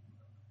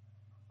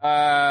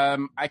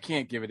 I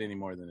can't give it any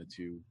more than a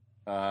 2.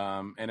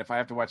 And if I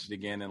have to watch it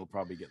again, it'll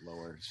probably get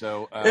lower.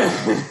 So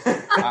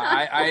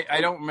I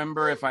don't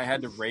remember if I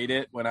had to rate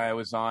it when I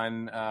was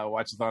on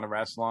Watchathon or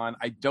Rassilon.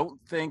 I don't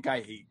think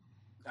I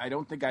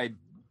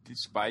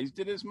despised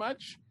it as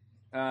much.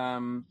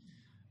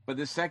 But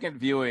the second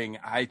viewing,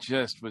 I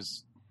just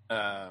was,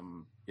 it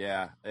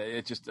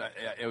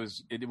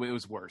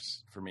was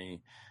worse for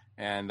me.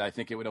 And I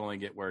think it would only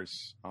get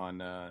worse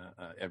on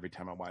every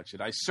time I watch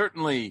it. I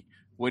certainly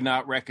would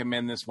not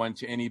recommend this one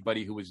to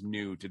anybody who was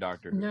new to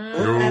Doctor Who.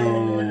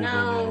 No.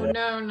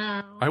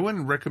 I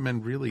wouldn't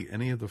recommend really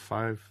any of the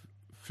 5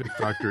 Fifth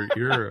Doctor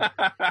era,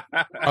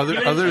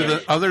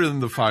 other than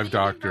the 5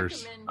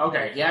 Doctors.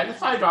 Okay, yeah, the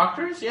 5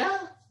 Doctors,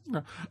 yeah.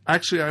 No,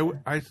 actually,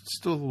 I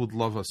still would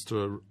love us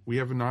to. We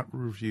have not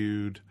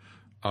reviewed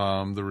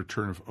the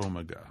Return of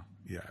Omega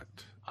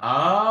yet.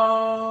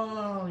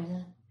 Oh,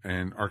 yeah.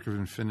 And Arc of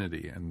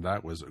Infinity, and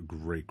that was a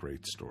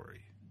great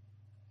story.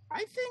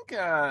 I think,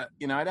 I'd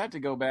have to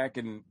go back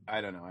and,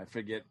 I don't know, I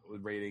forget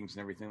with ratings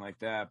and everything like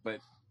that,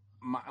 but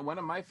one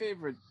of my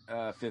favorite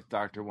Fifth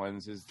Doctor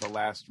ones is the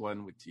last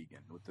one with Tegan,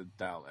 with the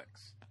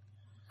Daleks.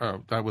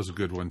 Oh, that was a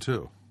good one,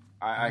 too.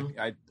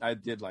 I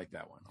did like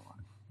that one a lot.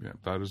 Yeah,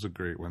 that is a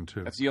great one,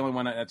 too. That's the only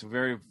one, that's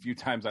very few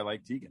times I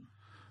like Tegan.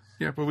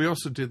 Yeah, but we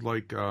also did,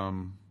 like,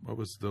 what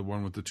was the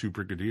one with the 2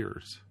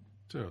 Brigadiers,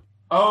 too?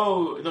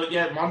 Oh,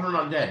 Modern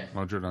Undead.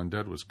 Modern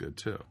Undead was good,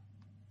 too.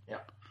 Yeah.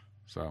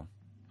 So...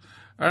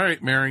 All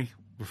right, Mary,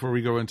 before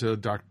we go into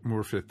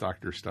more Fifth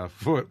Doctor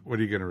stuff, what are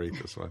you going to rate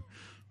this one?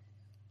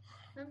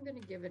 I'm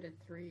going to give it a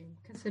 3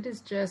 because it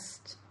is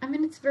just,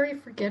 it's very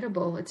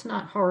forgettable. It's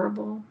not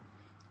horrible.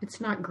 It's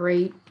not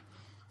great.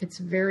 It's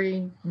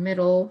very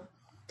middle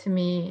to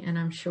me. And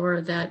I'm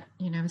sure that,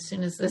 as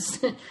soon as this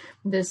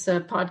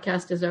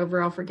podcast is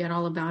over, I'll forget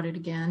all about it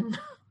again.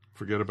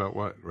 Forget about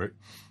what, right?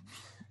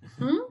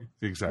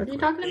 Exactly.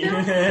 What are you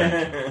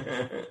talking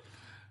about?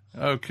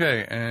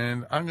 Okay,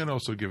 and I'm going to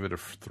also give it a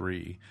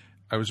 3.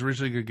 I was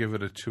originally going to give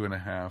it a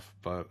 2.5,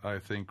 but I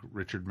think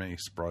Richard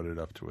Mace brought it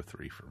up to a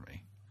 3 for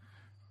me.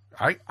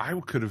 I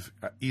could have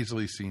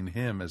easily seen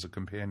him as a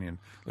companion,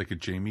 like a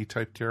Jamie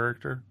type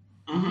character,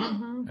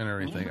 and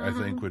everything. I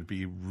think would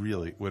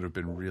have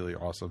been really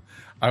awesome.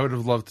 I would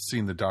have loved to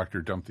seen the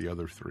Doctor dump the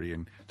other 3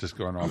 and just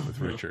gone off with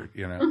Richard.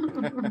 You know,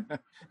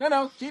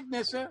 no, keep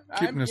Nyssa.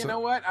 You know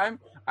what? I'm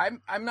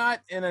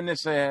not in a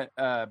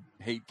Nyssa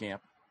hate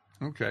camp.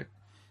 Okay.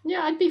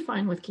 Yeah, I'd be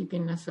fine with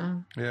keeping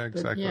Nyssa. Yeah,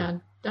 exactly. But yeah,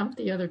 dump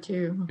the other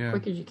 2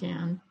 quick as you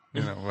can.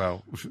 You know,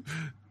 well,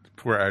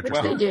 poor Adric.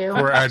 Which they do.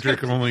 Poor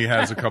Adric only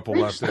has a couple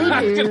left. They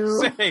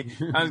do.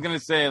 I was gonna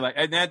say, like,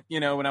 and that, you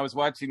know, when I was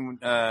watching,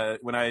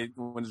 when I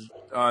was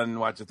on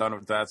Watchathon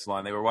with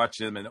Athlon, they were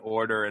watching them in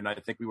order, and I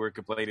think we were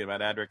complaining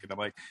about Adric, and I'm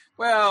like,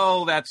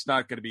 well, that's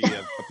not going to be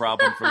a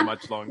problem for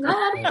much longer.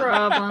 Not a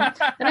problem.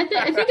 And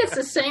I think it's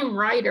the same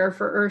writer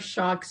for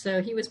Earthshock,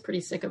 so he was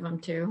pretty sick of them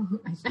too.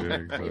 I think. Yeah,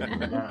 exactly.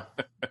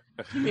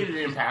 He made an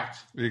impact.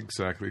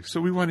 Exactly.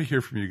 So we want to hear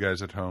from you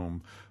guys at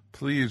home.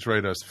 Please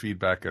write us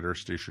feedback at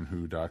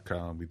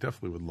earthstationwho.com. We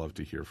definitely would love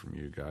to hear from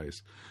you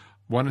guys.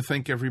 Want to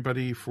thank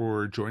everybody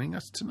for joining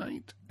us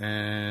tonight.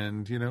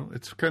 And, you know,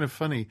 it's kind of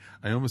funny.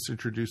 I almost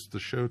introduced the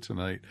show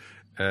tonight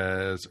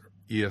as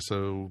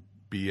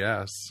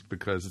ESOBS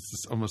because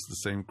it's almost the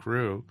same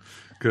crew.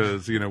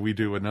 Because, you know, we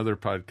do another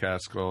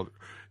podcast called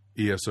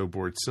ESO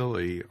Board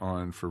Silly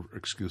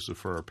exclusive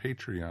for our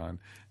Patreon,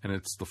 and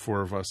it's the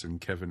 4 of us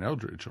and Kevin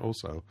Eldridge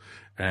also,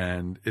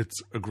 and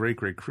it's a great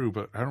crew.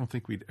 But I don't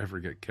think we'd ever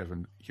get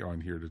Kevin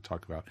on here to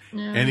talk about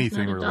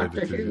anything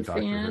related to the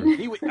Doctor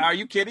Who. Are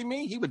you kidding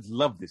me? He would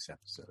love this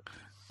episode.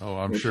 Oh,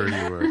 I'm sure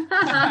he would.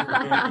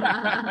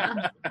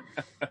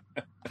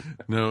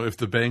 No, if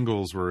the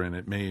Bengals were in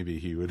it, maybe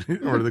he would,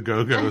 or the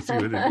Go-Go's, he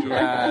would enjoy.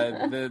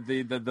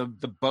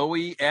 The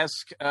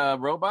Bowie-esque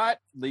robot,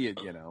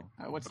 you know,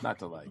 what's not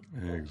to like?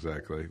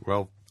 Exactly.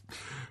 Well,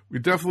 we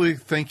definitely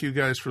thank you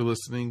guys for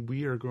listening.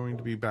 We are going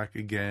to be back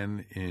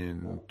again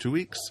in 2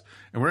 weeks,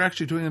 and we're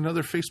actually doing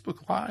another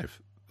Facebook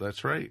Live.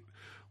 That's right.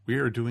 We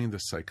are doing the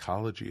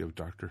psychology of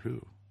Doctor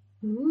Who.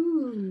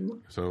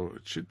 Ooh. So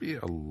it should be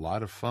a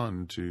lot of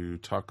fun to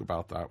talk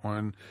about that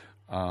one.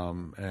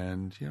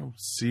 And, you know,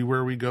 see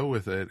where we go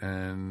with it.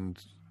 And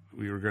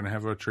we were going to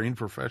have a trained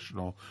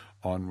professional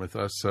on with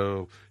us,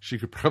 so she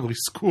could probably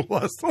school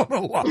us on a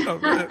lot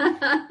of it.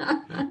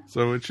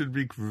 So it should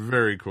be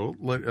very cool.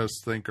 Let us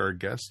thank our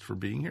guest for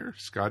being here.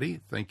 Scotty,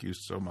 thank you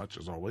so much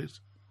as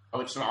always. Oh,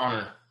 it's an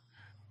honor.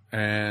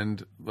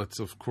 And let's,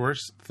 of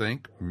course,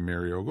 thank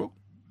Mary Ogle.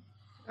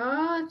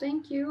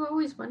 Thank you.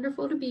 Always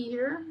wonderful to be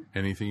here.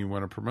 Anything you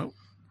want to promote?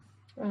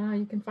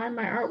 You can find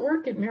my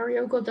artwork at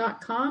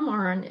maryogle.com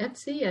or on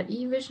Etsy at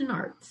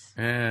eVisionArts.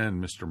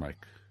 And Mr.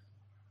 Mike.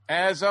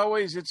 As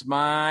always, it's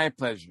my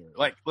pleasure.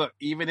 Like, look,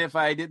 even if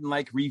I didn't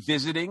like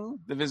revisiting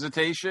the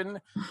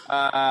Visitation,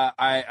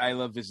 I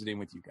love visiting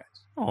with you guys.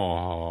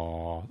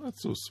 Oh,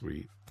 that's so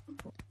sweet.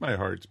 My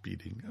heart's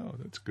beating. Oh,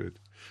 that's good.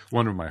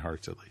 One of my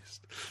hearts, at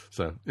least.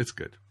 So it's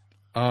good.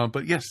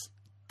 But yes,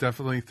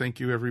 definitely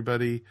thank you,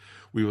 everybody.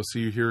 We will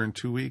see you here in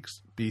 2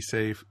 weeks. Be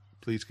safe.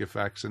 Please get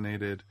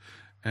vaccinated.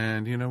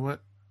 And you know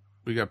what?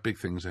 We got big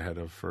things ahead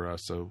for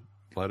us. So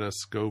let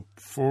us go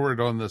forward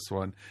on this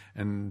one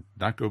and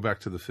not go back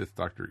to the 5th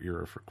Doctor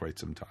era for quite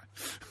some time.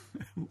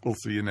 We'll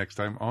see you next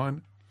time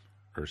on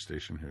Earth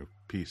Station Who.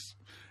 Peace.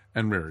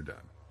 And we're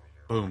done.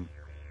 Boom.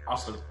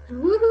 Awesome.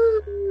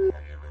 Woohoo!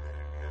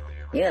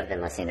 You have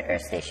been listening to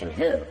Earth Station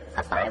Who,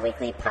 a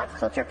bi-weekly pop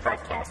culture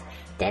podcast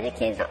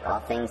dedicated to all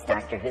things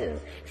Doctor Who,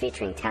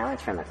 featuring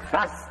talent from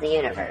across the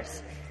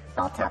universe.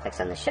 All topics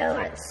on the show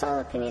are the sole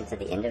opinions of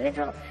the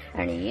individual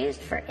and are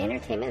used for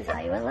entertainment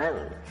value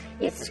alone.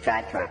 You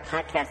subscribe to our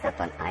podcast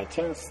up on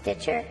iTunes,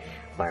 Stitcher,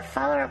 or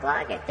follow our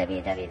blog at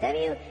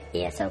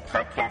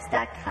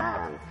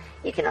www.esopodcast.com.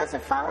 You can also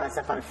follow us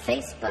up on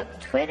Facebook,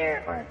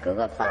 Twitter, or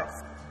Google+.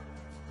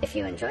 If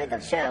you enjoyed the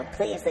show,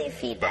 please leave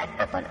feedback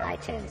up on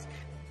iTunes.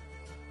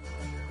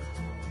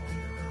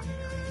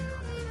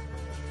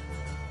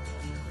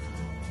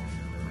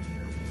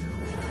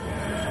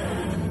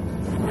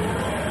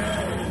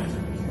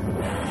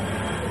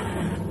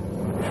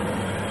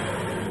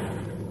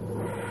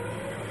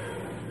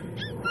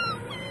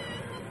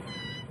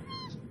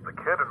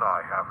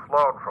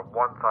 From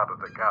one side of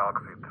the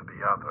galaxy to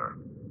the other.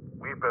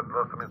 We've been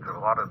listening to a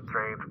lot of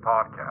strange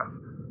podcasts,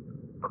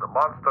 but the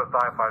Monster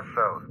Sci-Fi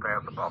Show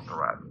stands above the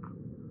rest.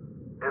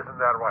 Isn't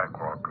that right,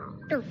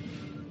 Grogu?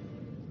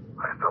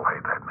 I still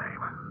hate that name.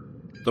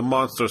 The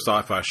Monster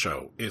Sci-Fi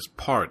Show is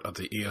part of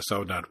the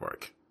ESO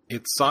network.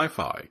 It's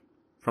sci-fi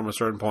from a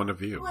certain point of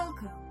view.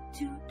 Welcome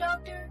to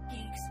Dr.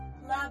 Geek's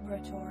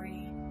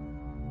Laboratory.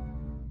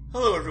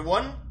 Hello,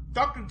 everyone.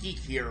 Dr. Geek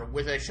here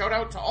with a shout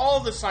out to all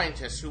the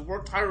scientists who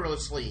work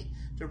tirelessly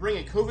to bring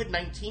a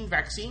COVID-19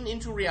 vaccine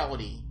into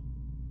reality.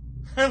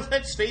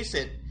 Let's face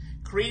it,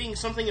 creating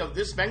something of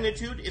this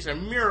magnitude is a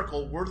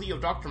miracle worthy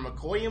of Dr.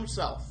 McCoy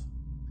himself.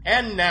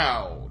 And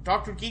now,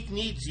 Dr. Geek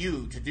needs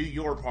you to do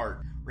your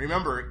part.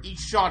 Remember, each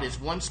shot is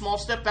one small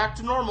step back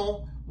to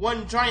normal,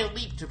 one giant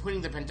leap to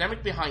putting the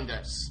pandemic behind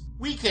us.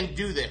 We can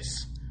do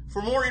this.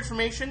 For more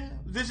information,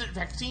 visit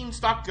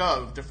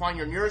vaccines.gov to find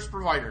your nearest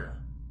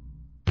provider.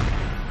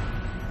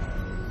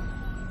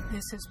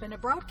 This has been a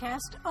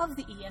broadcast of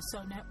the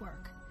ESO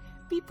Network.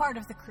 Be part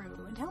of the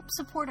crew and help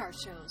support our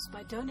shows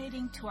by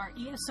donating to our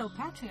ESO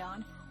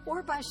Patreon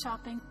or by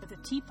shopping at the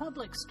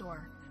TeePublic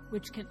store,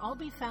 which can all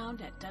be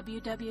found at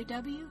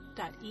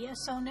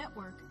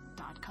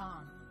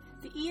www.esonetwork.com.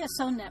 The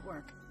ESO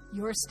Network,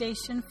 your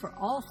station for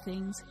all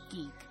things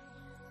geek.